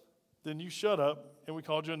up, then you shut up, and we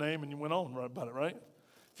called you a name, and you went on right about it, right?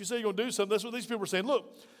 If you say you're going to do something, that's what these people are saying.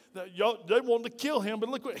 Look, they wanted to kill him, but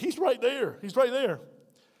look, he's right there. He's right there.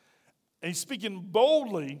 And he's speaking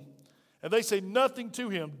boldly, and they say nothing to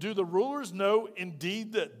him. Do the rulers know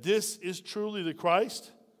indeed that this is truly the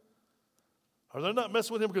Christ? Or they're not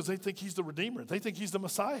messing with him because they think he's the Redeemer. They think he's the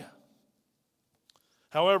Messiah.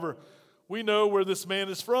 However, we know where this man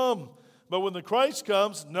is from. But when the Christ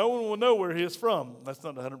comes, no one will know where he is from. That's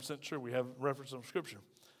not 100% true. We have reference from Scripture.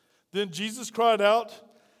 Then Jesus cried out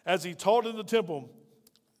as he taught in the temple.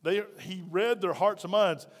 He read their hearts and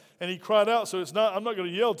minds. And he cried out. So I'm not going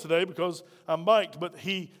to yell today because I'm mic'd. But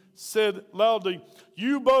he said loudly,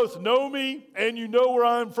 you both know me and you know where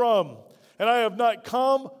I am from. And I have not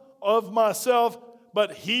come of myself,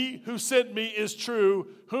 but he who sent me is true,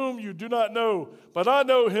 whom you do not know. But I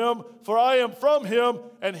know him, for I am from him,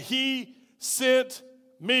 and he sent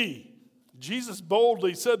me. Jesus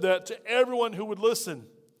boldly said that to everyone who would listen.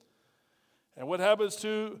 And what happens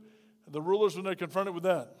to the rulers when they're confronted with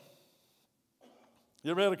that?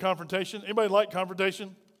 You ever had a confrontation? Anybody like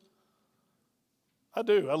confrontation? I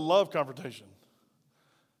do. I love confrontation.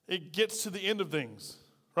 It gets to the end of things,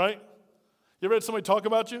 right? You ever had somebody talk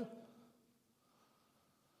about you?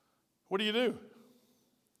 What do?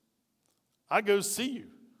 I go see you.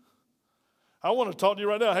 I want to talk to you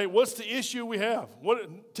right now. Hey, what's the issue we have?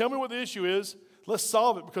 Tell me what the issue is. Let's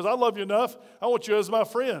solve it because I love you enough. I want you as my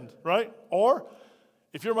friend, right? Or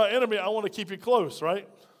if you're my enemy, I want to keep you close, right?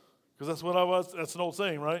 Because that's what I was. That's an old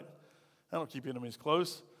saying, right? I don't keep enemies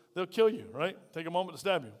close. They'll kill you, right? Take a moment to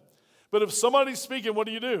stab you. But if somebody's speaking, what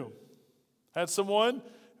do? Had someone,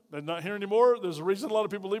 they're not here anymore. There's a reason a lot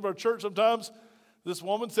of people leave our church sometimes. This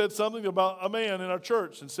woman said something about a man in our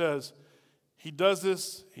church and says, he does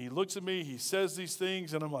this, he looks at me, he says these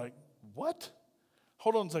things, and I'm like, what?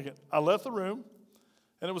 Hold on a second. I left the room,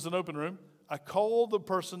 and it was an open room. I called the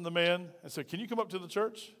person, the man, and said, can you come up to the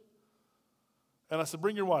church? And I said,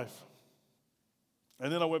 bring your wife.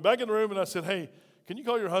 And then I went back in the room, and I said, hey, can you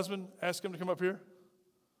call your husband, ask him to come up here?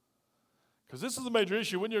 Because this is a major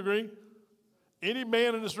issue, wouldn't you agree? Any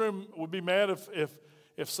man in this room would be mad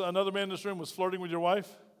if another man in this room was flirting with your wife.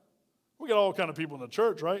 We got all kind of people in the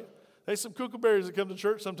church, right? There's some cuckleberries that come to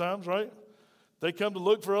church sometimes, right? They come to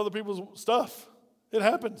look for other people's stuff. It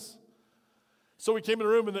happens. So we came in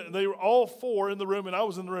the room, and they were all four in the room, and I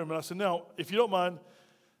was in the room. And I said, now, if you don't mind,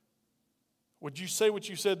 would you say what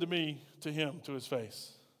you said to me to him, to his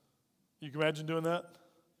face? You can imagine doing that?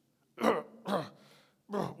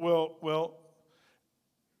 Well,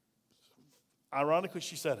 ironically,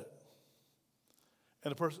 she said it.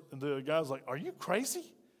 And the guy was like, are you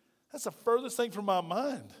crazy? That's the furthest thing from my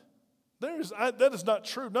mind. That is not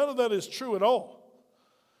true. None of that is true at all.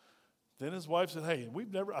 Then his wife said, hey,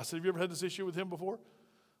 I said, have you ever had this issue with him before?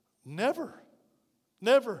 Never.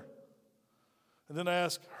 And then I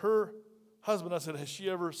asked her husband, I said, has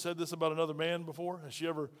she ever said this about another man before? Has she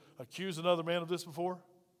ever accused another man of this before?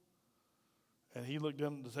 And he looked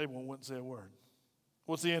down at the table and wouldn't say a word.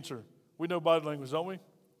 What's the answer? We know body language, don't we?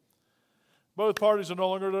 Both parties are no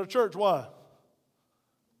longer at our church. Why?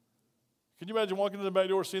 Can you imagine walking in the back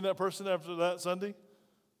door, seeing that person after that Sunday?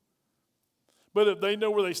 But if they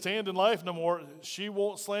know where they stand in life no more, she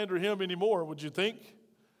won't slander him anymore, would you think?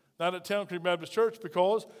 Not at Town Creek Baptist Church,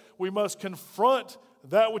 because we must confront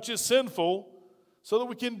that which is sinful so that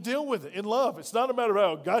we can deal with it in love. It's not a matter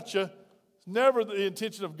of, oh, gotcha. It's never the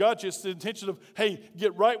intention of gotcha. It's the intention of, hey,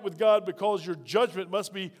 get right with God, because your judgment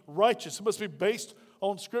must be righteous. It must be based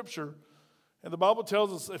on Scripture. And the Bible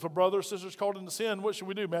tells us if a brother or sister is caught into sin, what should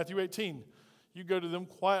we do? Matthew 18. You go to them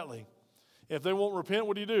quietly. If they won't repent,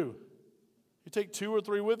 what do? You take 2 or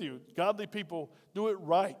 3 with you. Godly people do it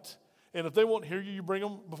right. And if they won't hear you, you bring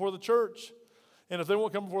them before the church. And if they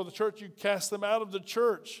won't come before the church, you cast them out of the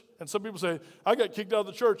church. And some people say, I got kicked out of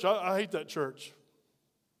the church. I hate that church.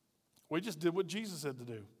 We just did what Jesus said to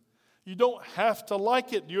do. You don't have to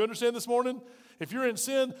like it. Do you understand this morning? If you're in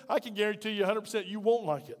sin, I can guarantee you 100% you won't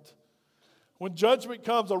like it. When judgment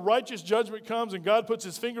comes, a righteous judgment comes, and God puts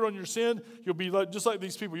his finger on your sin, you'll be just like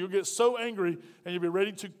these people. You'll get so angry, and you'll be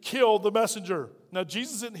ready to kill the messenger. Now,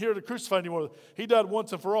 Jesus isn't here to crucify anymore. He died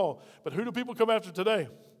once and for all. But who do people come after today?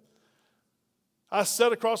 I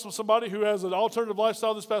sat across from somebody who has an alternative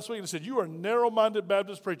lifestyle this past week, and said, you are a narrow-minded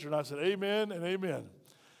Baptist preacher. And I said, amen and amen.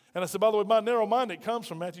 And I said, by the way, my narrow-minded comes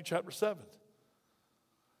from Matthew chapter 7.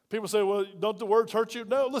 People say, well, don't the words hurt you?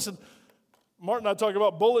 No, listen. Martin and I talk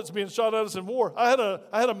about bullets being shot at us in war. I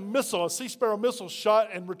had a missile, a Sea Sparrow missile shot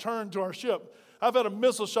and returned to our ship. I've had a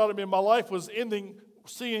missile shot at me, and my life was ending,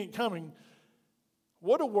 seeing it coming.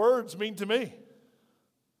 What do words mean to me?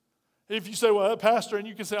 If you say, well, pastor, and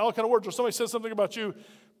you can say all kind of words, or somebody says something about you,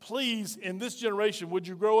 please, in this generation, would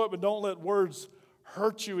you grow up and don't let words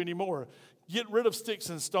hurt you anymore? Get rid of sticks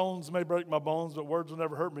and stones may break my bones, but words will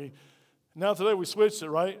never hurt me. Now today we switched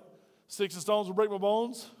it, right? Sticks and stones will break my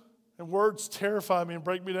bones, and words terrify me and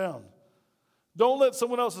break me down. Don't let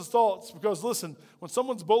someone else's thoughts, because listen, when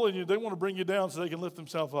someone's bullying you, they want to bring you down so they can lift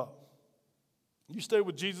themselves up. You stay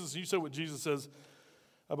with Jesus, and you say what Jesus says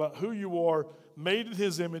about who you are, made in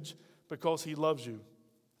his image, because he loves you.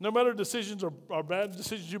 No matter decisions or bad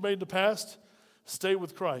decisions you made in the past, stay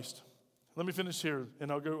with Christ. Let me finish here,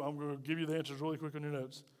 and I'm going to give you the answers really quick on your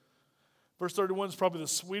notes. Verse 31 is probably the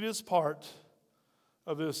sweetest part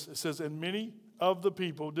of this. It says, and many of the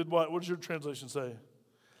people did what? What does your translation say?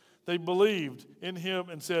 They believed in him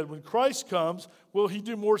and said, when Christ comes, will he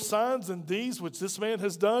do more signs than these which this man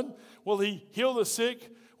has done? Will he heal the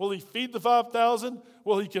sick? Will he feed the 5,000?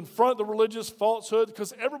 Will he confront the religious falsehood?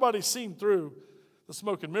 Because everybody's seen through the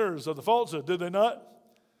smoke and mirrors of the falsehood, did they not?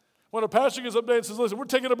 When a pastor gets up there and says, listen, we're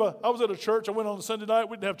taking up I was at a church. I went on a Sunday night.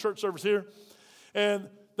 We didn't have church service here. And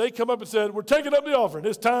they come up and said, we're taking up the offering.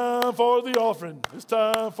 It's time for the offering. It's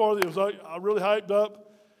time for the, it was like, I really hyped up.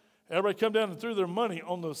 Everybody come down and threw their money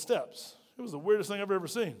on those steps. It was the weirdest thing I've ever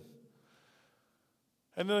seen.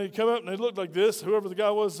 And then they come up and they looked like this. Whoever the guy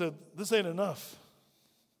was said, this ain't enough.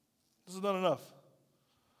 This is not enough.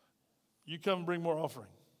 You come and bring more offering.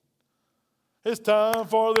 It's time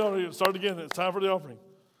for the offering. Start again. It's time for the offering.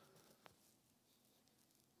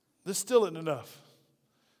 This still isn't enough.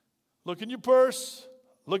 Look in your purse.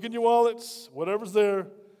 Look in your wallets. Whatever's there,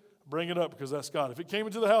 bring it up, because that's God. If it came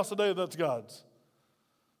into the house today, that's God's.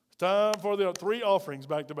 It's time for the 3 offerings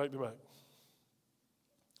back to back to back.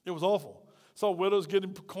 It was awful. Saw widows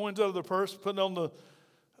getting coins out of their purse, putting on the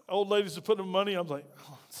old ladies who put them money. I was like,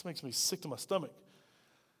 oh, this makes me sick to my stomach.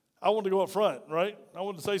 I wanted to go up front, right? I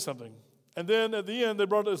wanted to say something. And then at the end, they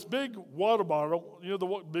brought this big water bottle. You know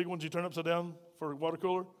the big ones you turn upside down for a water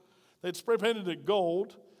cooler? They'd spray painted it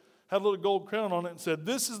gold, had a little gold crown on it, and said,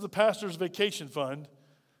 this is the pastor's vacation fund.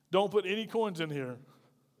 Don't put any coins in here.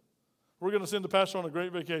 We're going to send the pastor on a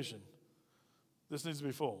great vacation. This needs to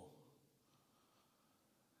be full.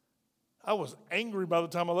 I was angry by the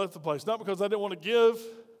time I left the place, not because I didn't want to give,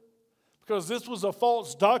 because this was a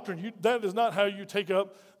false doctrine. That is not how you take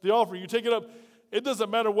up the offering. You take it up it doesn't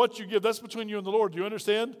matter what you give. That's between you and the Lord. Do you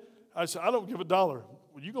understand? I said, I don't give $1. Well,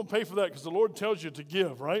 you're going to pay for that because the Lord tells you to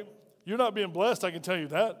give, right? You're not being blessed, I can tell you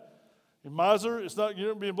that. In miser, you're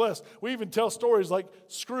not being blessed. We even tell stories like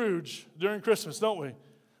Scrooge during Christmas, don't we?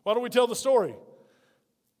 Why don't we tell the story?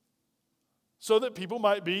 So that people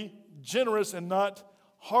might be generous and not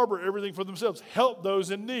harbor everything for themselves. Help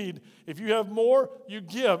those in need. If you have more, you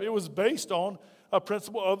give. It was based on a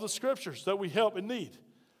principle of the Scriptures that we help in need.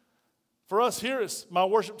 For us here, it's my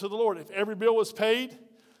worship to the Lord. If every bill was paid,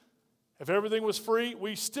 if everything was free,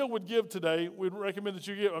 we still would give today. We'd recommend that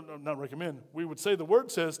you give. Not recommend. We would say the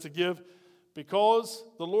Word says to give because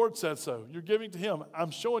the Lord said so. You're giving to Him.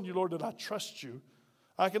 I'm showing you, Lord, that I trust you.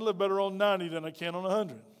 I can live better on 90 than I can on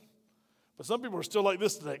 100. But some people are still like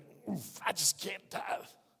this today. I just can't tithe.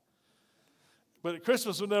 But at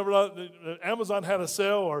Christmas, whenever Amazon had a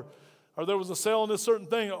sale or there was a sale on this certain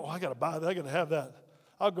thing, I got to buy that. I got to have that.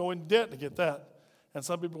 I'll go in debt to get that. And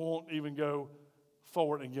some people won't even go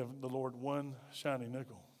forward and give the Lord one shiny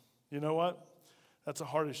nickel. You know what? That's a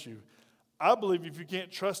heart issue. I believe if you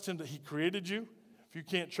can't trust Him that He created you, if you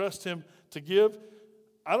can't trust Him to give,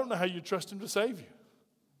 I don't know how you trust Him to save you.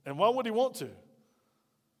 And why would He want to?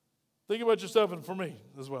 Think about yourself and for me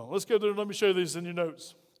as well. Let's go there. Let me show you these in your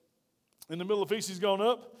notes. In the middle of feast, He's gone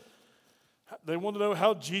up. They want to know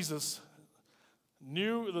how Jesus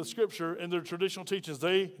knew the Scripture and their traditional teachings.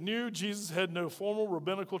 They knew Jesus had no formal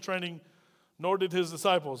rabbinical training, nor did His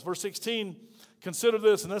disciples. Verse 16, consider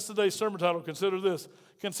this, and that's today's sermon title, consider this.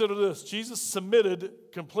 Consider this. Jesus submitted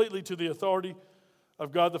completely to the authority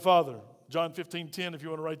of God the Father. John 15:10, if you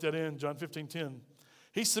want to write that in, John 15:10.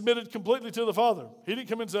 He submitted completely to the Father. He didn't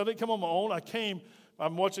come in and say, I didn't come on my own.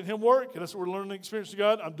 I'm watching Him work, and that's what we're learning the experience of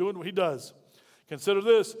God. I'm doing what He does. Consider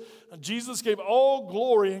this. Jesus gave all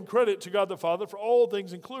glory and credit to God the Father for all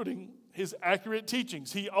things, including His accurate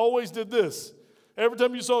teachings. He always did this. Every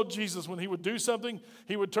time you saw Jesus, when He would do something,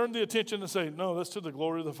 He would turn the attention and say, no, that's to the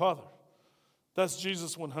glory of the Father. That's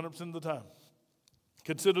Jesus 100% of the time.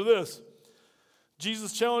 Consider this.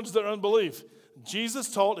 Jesus challenged their unbelief.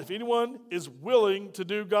 Jesus taught if anyone is willing to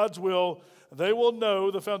do God's will, they will know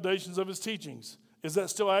the foundations of His teachings. Is that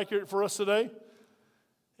still accurate for us today?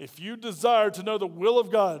 If you desire to know the will of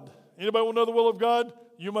God, anybody want to know the will of God?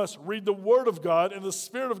 You must read the Word of God, and the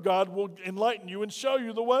Spirit of God will enlighten you and show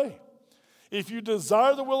you the way. If you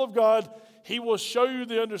desire the will of God, He will show you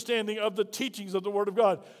the understanding of the teachings of the Word of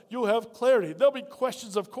God. You'll have clarity. There'll be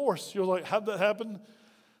questions, of course. You're like, how'd that happen?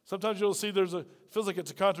 Sometimes you'll see feels like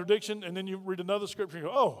it's a contradiction, and then you read another scripture and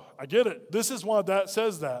you go, oh, I get it. This is why that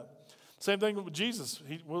says that. Same thing with Jesus.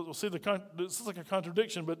 We'll see this is like a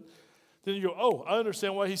contradiction, but then you go, oh, I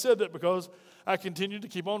understand why He said that because I continue to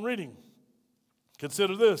keep on reading.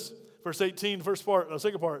 Consider this. Verse 18,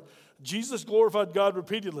 second part. Jesus glorified God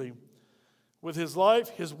repeatedly with His life,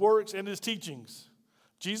 His works, and His teachings.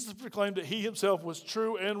 Jesus proclaimed that He Himself was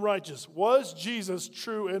true and righteous. Was Jesus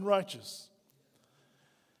true and righteous?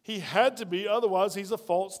 He had to be, otherwise He's a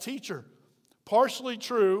false teacher. Partially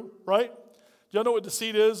true, right? Y'all know what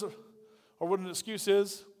deceit is or what an excuse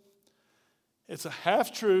is? It's a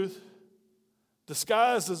half-truth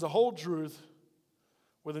disguised as a whole truth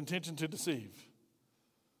with intention to deceive.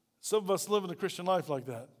 Some of us live in the Christian life like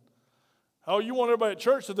that. Oh, you want everybody at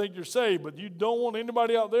church to think you're saved, but you don't want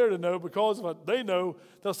anybody out there to know because if they know,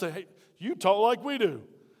 they'll say, hey, you talk like we do.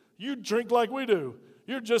 You drink like we do.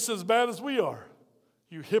 You're just as bad as we are.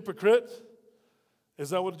 You hypocrite. Is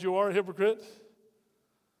that what you are, a hypocrite?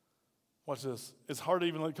 Watch this. It's hard to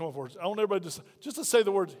even let it come off words. I want everybody just to say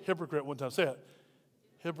the word hypocrite one time. Say it.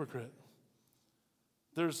 Hypocrite.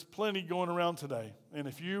 There's plenty going around today. And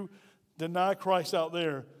if you deny Christ out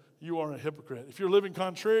there, you are a hypocrite. If you're living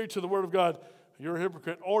contrary to the Word of God, you're a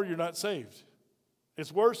hypocrite or you're not saved.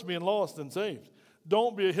 It's worse being lost than saved.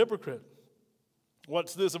 Don't be a hypocrite.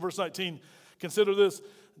 Watch this in verse 19. Consider this.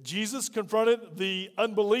 Jesus confronted the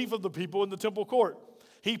unbelief of the people in the temple court.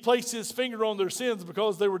 He placed His finger on their sins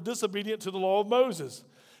because they were disobedient to the law of Moses.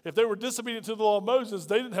 If they were disobedient to the law of Moses,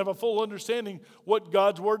 they didn't have a full understanding what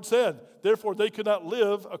God's Word said. Therefore, they could not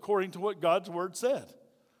live according to what God's Word said.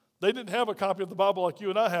 They didn't have a copy of the Bible like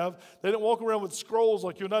you and I have. They didn't walk around with scrolls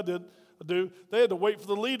like you and I do. They had to wait for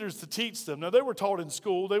the leaders to teach them. Now, they were taught in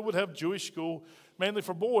school. They would have Jewish school, mainly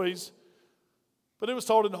for boys. But it was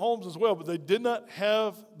taught in homes as well. But they did not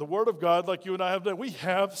have the Word of God like you and I have today. We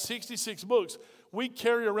have 66 books. We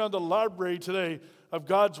carry around a library today of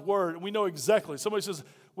God's Word. And we know exactly. Somebody says,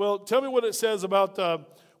 well, tell me what it says about,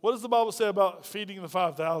 what does the Bible say about feeding the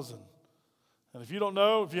 5,000? And if you don't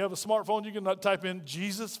know, if you have a smartphone, you can type in,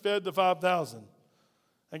 Jesus fed the 5,000.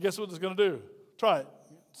 And guess what it's going to do? Try it.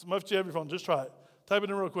 Some of you have your phone. Just try it. Type it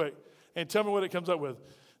in real quick. and tell me what it comes up with.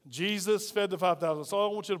 Jesus fed the 5,000. That's all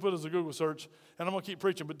I want you to put as a Google search, and I'm going to keep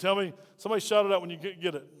preaching. But tell me, somebody shout it out when you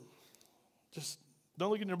get it. Just don't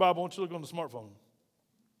look in your Bible. I want you to look on the smartphone.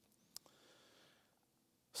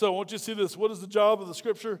 So I want you to see this. What is the job of the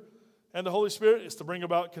Scripture and the Holy Spirit? It's to bring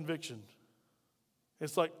about conviction.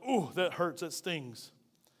 It's like, ooh, that hurts, that stings.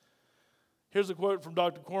 Here's a quote from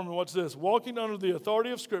Dr. Corman. Watch this. Walking under the authority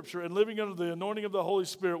of Scripture and living under the anointing of the Holy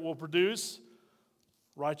Spirit will produce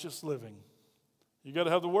righteous living. You got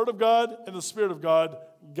to have the Word of God and the Spirit of God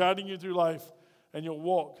guiding you through life, and you'll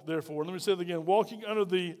walk, therefore. Let me say it again. Walking under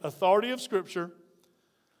the authority of Scripture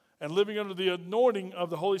and living under the anointing of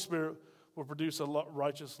the Holy Spirit will produce a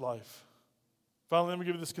righteous life. Finally, let me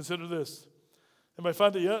give you this. Consider this. Anybody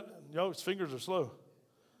find it yet? His fingers are slow.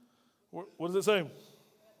 What does it say?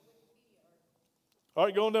 All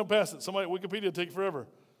right, going down past it. Somebody at Wikipedia take forever.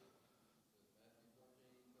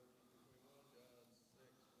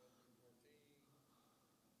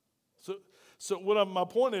 So my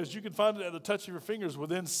point is, you can find it at the touch of your fingers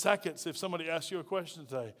within seconds if somebody asks you a question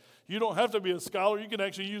today. You don't have to be a scholar. You can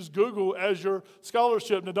actually use Google as your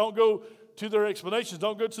scholarship. Now, don't go to their explanations.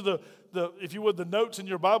 Don't go to if you would, the notes in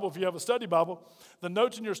your Bible if you have a study Bible. The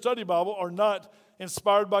notes in your study Bible are not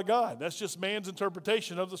inspired by God. That's just man's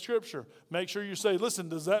interpretation of the Scripture. Make sure you say, listen,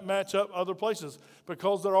 does that match up other places?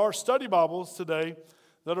 Because there are study Bibles today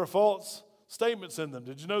that are false statements in them.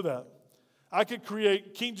 Did you know that? I could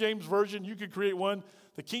create King James Version. You could create one.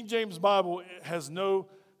 The King James Bible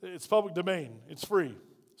it's public domain. It's free.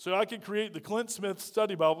 So I could create the Clint Smith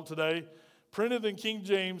Study Bible today, print it in King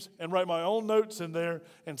James, and write my own notes in there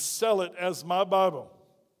and sell it as my Bible.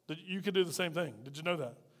 You could do the same thing. Did you know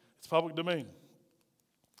that? It's public domain.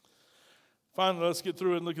 Finally, let's get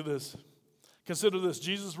through it and look at this. Consider this.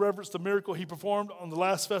 Jesus referenced the miracle he performed on the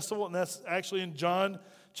last festival, and that's actually in John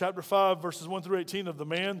chapter 5, verses 1 through 18, of the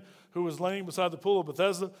man who was laying beside the pool of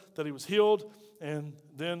Bethesda, that he was healed, and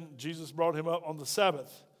then Jesus brought him up on the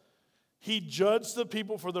Sabbath. He judged the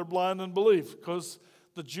people for their blind unbelief, because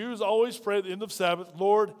the Jews always pray at the end of Sabbath,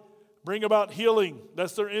 Lord, bring about healing.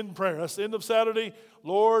 That's their end prayer. That's the end of Saturday.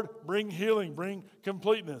 Lord, bring healing, bring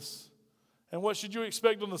completeness. And what should you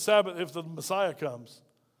expect on the Sabbath if the Messiah comes?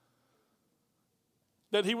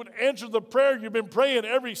 That he would answer the prayer you've been praying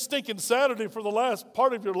every stinking Saturday for the last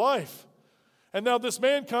part of your life. And now this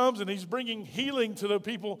man comes and he's bringing healing to the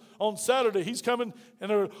people on Saturday. He's coming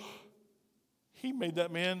and he made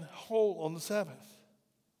that man whole on the Sabbath.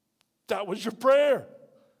 That was your prayer.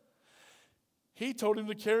 He told him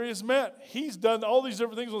to carry his mat. He's done all these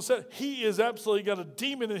different things on the Sabbath. He is absolutely got a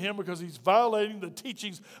demon in him because he's violating the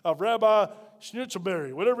teachings of Rabbi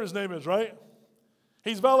Schnitzberry, whatever his name is, right?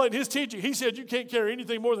 He's violating his teaching. He said you can't carry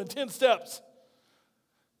anything more than 10 steps.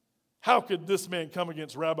 How could this man come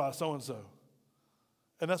against Rabbi so-and-so?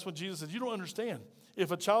 And that's what Jesus said. You don't understand. If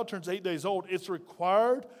a child turns 8 days old, it's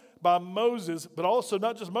required by Moses, but also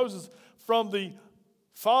not just Moses, from the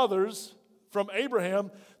fathers, from Abraham,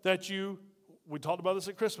 that we talked about this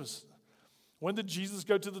at Christmas. When did Jesus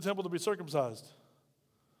go to the temple to be circumcised?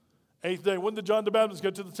 8th day. When did John the Baptist go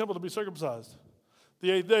to the temple to be circumcised? The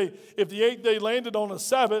 8th day. If the 8th day landed on a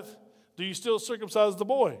Sabbath, do you still circumcise the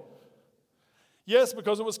boy? Yes,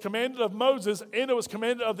 because it was commanded of Moses and it was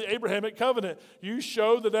commanded of the Abrahamic covenant. You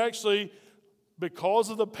show that actually, because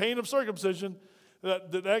of the pain of circumcision,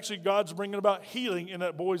 that actually God's bringing about healing in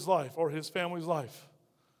that boy's life or his family's life.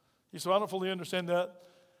 You say, I don't fully understand that.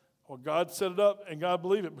 Well, God set it up and God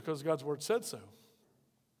believed it because God's word said so.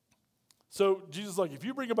 So Jesus is like, if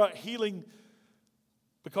you bring about healing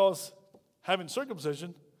because having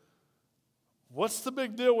circumcision, what's the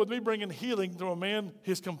big deal with me bringing healing through a man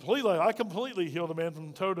his complete life? I completely healed a man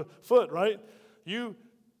from toe to foot, right? You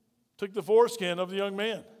took the foreskin of the young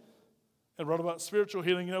man and wrote about spiritual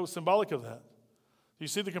healing, it was symbolic of that. Do you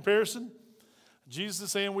see the comparison? Jesus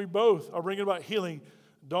is saying we both are bringing about healing.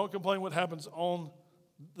 Don't complain what happens on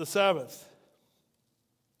the Sabbath.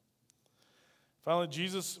 Finally,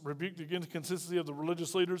 Jesus rebuked the inconsistency of the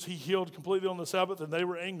religious leaders. He healed completely on the Sabbath, and they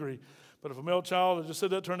were angry. But if a male child, I just said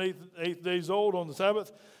that, turned 8 days old on the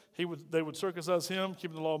Sabbath, they would circumcise him,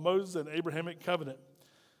 keeping the law of Moses and Abrahamic covenant.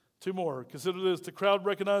 2 more. Consider this. The crowd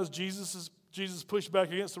recognized Jesus pushed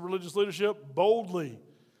back against the religious leadership boldly.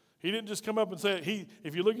 He didn't just come up and say it.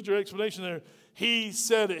 If you look at your explanation there, he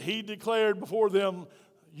said it. He declared before them,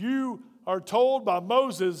 you are told by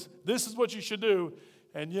Moses, this is what you should do,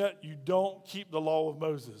 and yet you don't keep the law of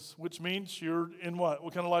Moses, which means you're in what?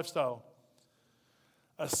 What kind of lifestyle?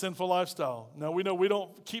 A sinful lifestyle. Now, we know we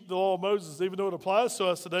don't keep the law of Moses, even though it applies to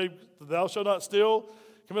us today. Thou shalt not steal,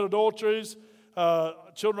 commit adulteries,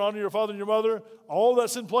 children, honor your father and your mother. All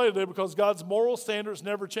that's in play today because God's moral standards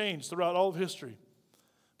never change throughout all of history.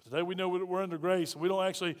 But today we know we're under grace. We don't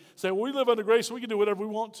actually say, well, we live under grace, so we can do whatever we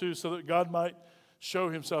want to so that God might show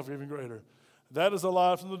himself even greater. That is a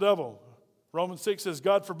lie from the devil. Romans 6 says,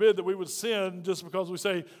 God forbid that we would sin just because we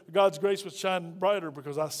say God's grace would shine brighter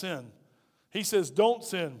because I sin. He says, don't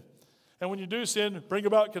sin. And when you do sin, bring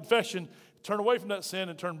about confession, turn away from that sin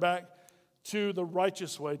and turn back to the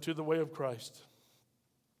righteous way, to the way of Christ.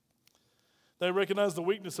 They recognized the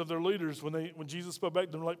weakness of their leaders when Jesus spoke back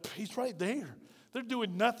to them, like, he's right there. They're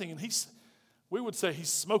doing nothing. And we would say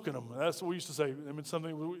he's smoking them. That's what we used to say. I mean,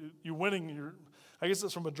 something, you're winning. I guess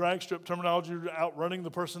that's from a drag strip terminology, you're outrunning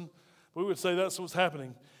the person. We would say that's what's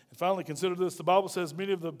happening. And finally, consider this. The Bible says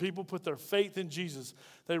many of the people put their faith in Jesus.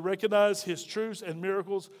 They recognized his truths and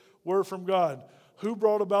miracles were from God. Who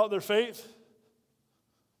brought about their faith?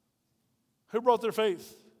 Who brought their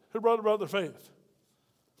faith? Who brought about their faith?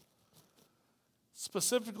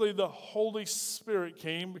 Specifically, the Holy Spirit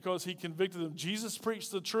came because he convicted them. Jesus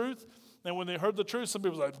preached the truth, and when they heard the truth, some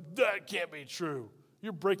people were like, that can't be true.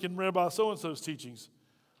 You're breaking Rabbi so-and-so's teachings.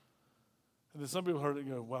 And then some people heard it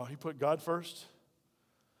and go, wow, he put God first.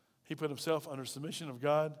 He put himself under submission of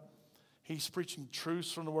God. He's preaching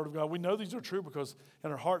truths from the Word of God. We know these are true because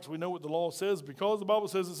in our hearts we know what the law says because the Bible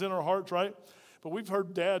says it's in our hearts, right? But we've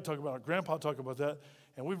heard Dad talk about it, Grandpa talk about that,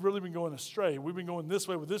 and we've really been going astray. We've been going this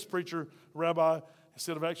way with this preacher, rabbi,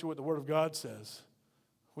 instead of actually what the Word of God says.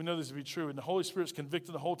 We know this to be true, and the Holy Spirit's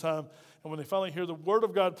convicted the whole time. And when they finally hear the Word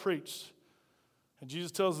of God preached, and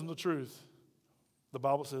Jesus tells them the truth, the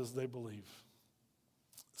Bible says they believe.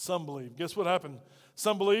 Some believe. Guess what happened?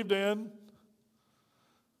 Some believed and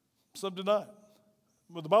some did not.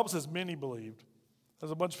 Well, the Bible says many believed.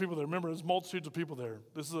 There's a bunch of people there. Remember, there's multitudes of people there.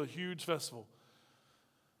 This is a huge festival.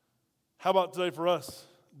 How about today for us?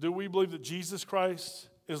 Do we believe that Jesus Christ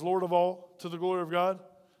is Lord of all to the glory of God?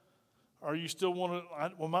 Or you still want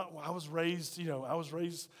to, I was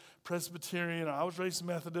raised Presbyterian, I was raised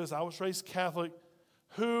Methodist, I was raised Catholic.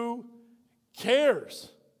 Who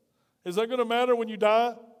cares? Is that going to matter when you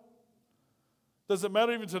die? Does it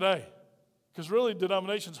matter even today? Because really,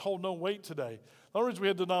 denominations hold no weight today. The only reason we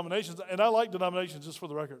have denominations, and I like denominations just for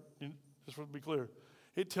the record, just to be clear,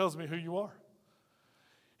 it tells me who you are.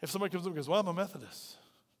 If somebody comes up and goes, well, I'm a Methodist,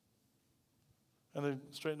 and they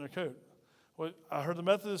straighten their coat. Well, I heard the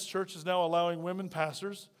Methodist Church is now allowing women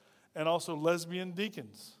pastors and also lesbian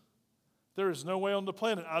deacons. There is no way on the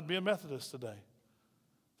planet I'd be a Methodist today.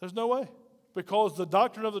 There's no way. Because the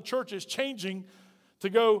doctrine of the church is changing to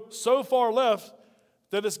go so far left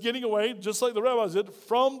that it's getting away, just like the rabbis did,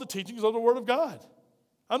 from the teachings of the Word of God.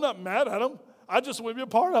 I'm not mad at them. I just want to be a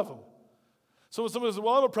part of them. So when somebody says,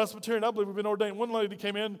 well, I'm a Presbyterian, I believe we've been ordained. One lady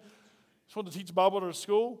came in, she wanted to teach Bible at her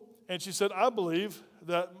school, and she said, I believe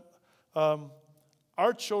that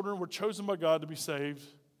our children were chosen by God to be saved.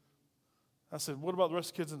 I said, what about the rest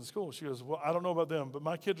of the kids in the school? She goes, well, I don't know about them, but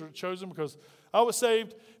my kids are chosen because I was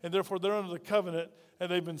saved, and therefore they're under the covenant,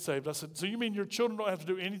 and they've been saved. I said, so you mean your children don't have to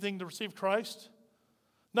do anything to receive Christ?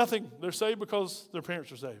 Nothing. They're saved because their parents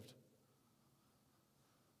are saved.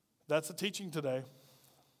 That's the teaching today.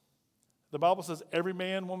 The Bible says every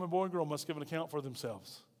man, woman, boy, and girl must give an account for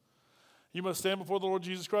themselves. You must stand before the Lord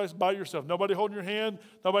Jesus Christ by yourself. Nobody holding your hand,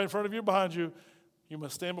 nobody in front of you, behind you. You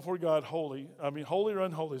must stand before God holy. Holy or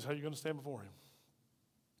unholy is how you're going to stand before him.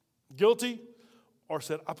 Guilty or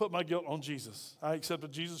said, I put my guilt on Jesus. I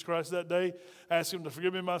accepted Jesus Christ that day, asked him to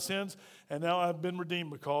forgive me my sins, and now I've been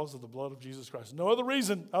redeemed because of the blood of Jesus Christ. No other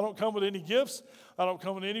reason. I don't come with any gifts. I don't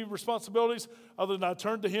come with any responsibilities other than I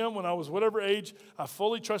turned to him when I was whatever age. I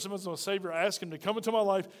fully trust him as my Savior. I asked him to come into my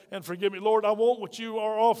life and forgive me. Lord, I want what you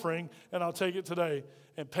are offering, and I'll take it today.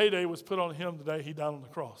 And payday was put on him the day he died on the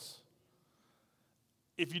cross.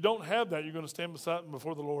 If you don't have that, you're going to stand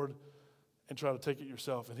before the Lord and try to take it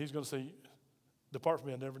yourself. And he's going to say, depart from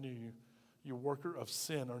me, I never knew you, you worker of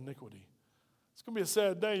sin or iniquity. It's going to be a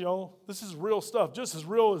sad day, y'all. This is real stuff, just as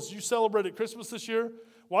real as you celebrated Christmas this year.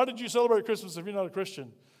 Why did you celebrate Christmas if you're not a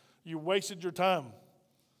Christian? You wasted your time.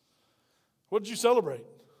 What did you celebrate?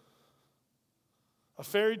 A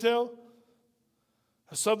fairy tale?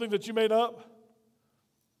 Something that you made up?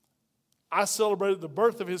 I celebrated the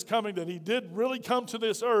birth of his coming, that he did really come to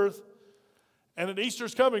this earth. And at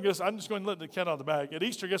Easter's coming, I'm just going to let the cat out of the bag. At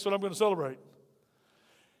Easter, guess what I'm going to celebrate?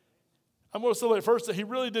 I'm going to celebrate first that he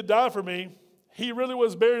really did die for me. He really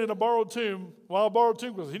was buried in a borrowed tomb. Well, a borrowed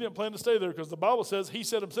tomb because he didn't plan to stay there because the Bible says, he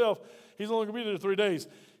said himself, he's only going to be there 3 days.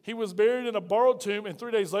 He was buried in a borrowed tomb, and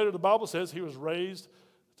 3 days later, the Bible says he was raised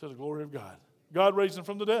to the glory of God. God raised him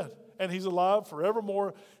from the dead, and he's alive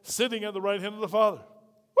forevermore, sitting at the right hand of the Father.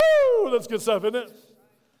 Woo! Woo! That's good stuff, isn't it?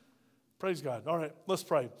 Praise God. All right, let's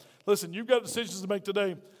pray. Listen, you've got decisions to make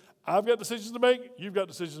today. I've got decisions to make. You've got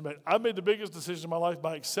decisions to make. I made the biggest decision of my life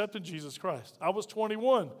by accepting Jesus Christ. I was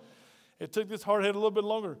 21. It took this hard head a little bit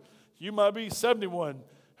longer. You might be 71.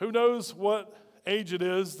 Who knows what age it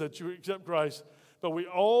is that you accept Christ, but we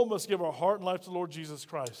all must give our heart and life to the Lord Jesus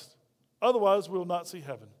Christ. Otherwise, we will not see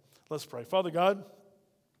heaven. Let's pray. Father God,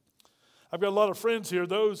 I've got a lot of friends here,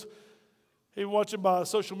 those even watching by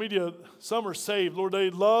social media. Some are saved. Lord, they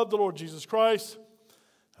love the Lord Jesus Christ,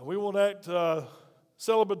 and we won't act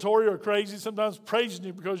celebratory or crazy, sometimes praising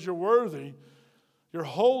you because you're worthy, you're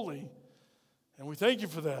holy, and we thank you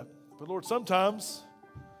for that. But Lord, sometimes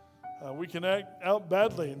we can act out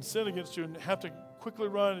badly and sin against you and have to quickly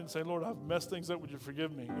run and say, Lord, I've messed things up. Would you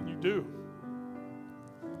forgive me? And you do.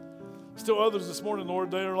 Still others this morning,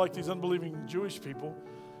 Lord, they are like these unbelieving Jewish people.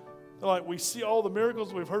 They're like, we see all the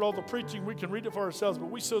miracles, we've heard all the preaching, we can read it for ourselves, but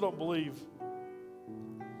we still don't believe.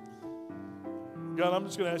 God, I'm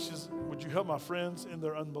just going to ask you, would you help my friends in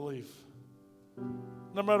their unbelief?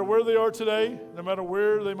 No matter where they are today, no matter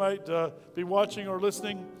where they might be watching or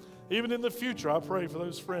listening, even in the future, I pray for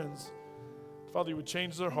those friends. Father, you would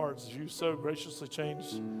change their hearts as you so graciously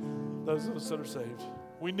changed those of us that are saved.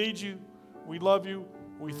 We need you. We love you.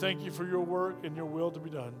 We thank you for your work and your will to be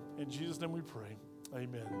done. In Jesus' name we pray.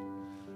 Amen.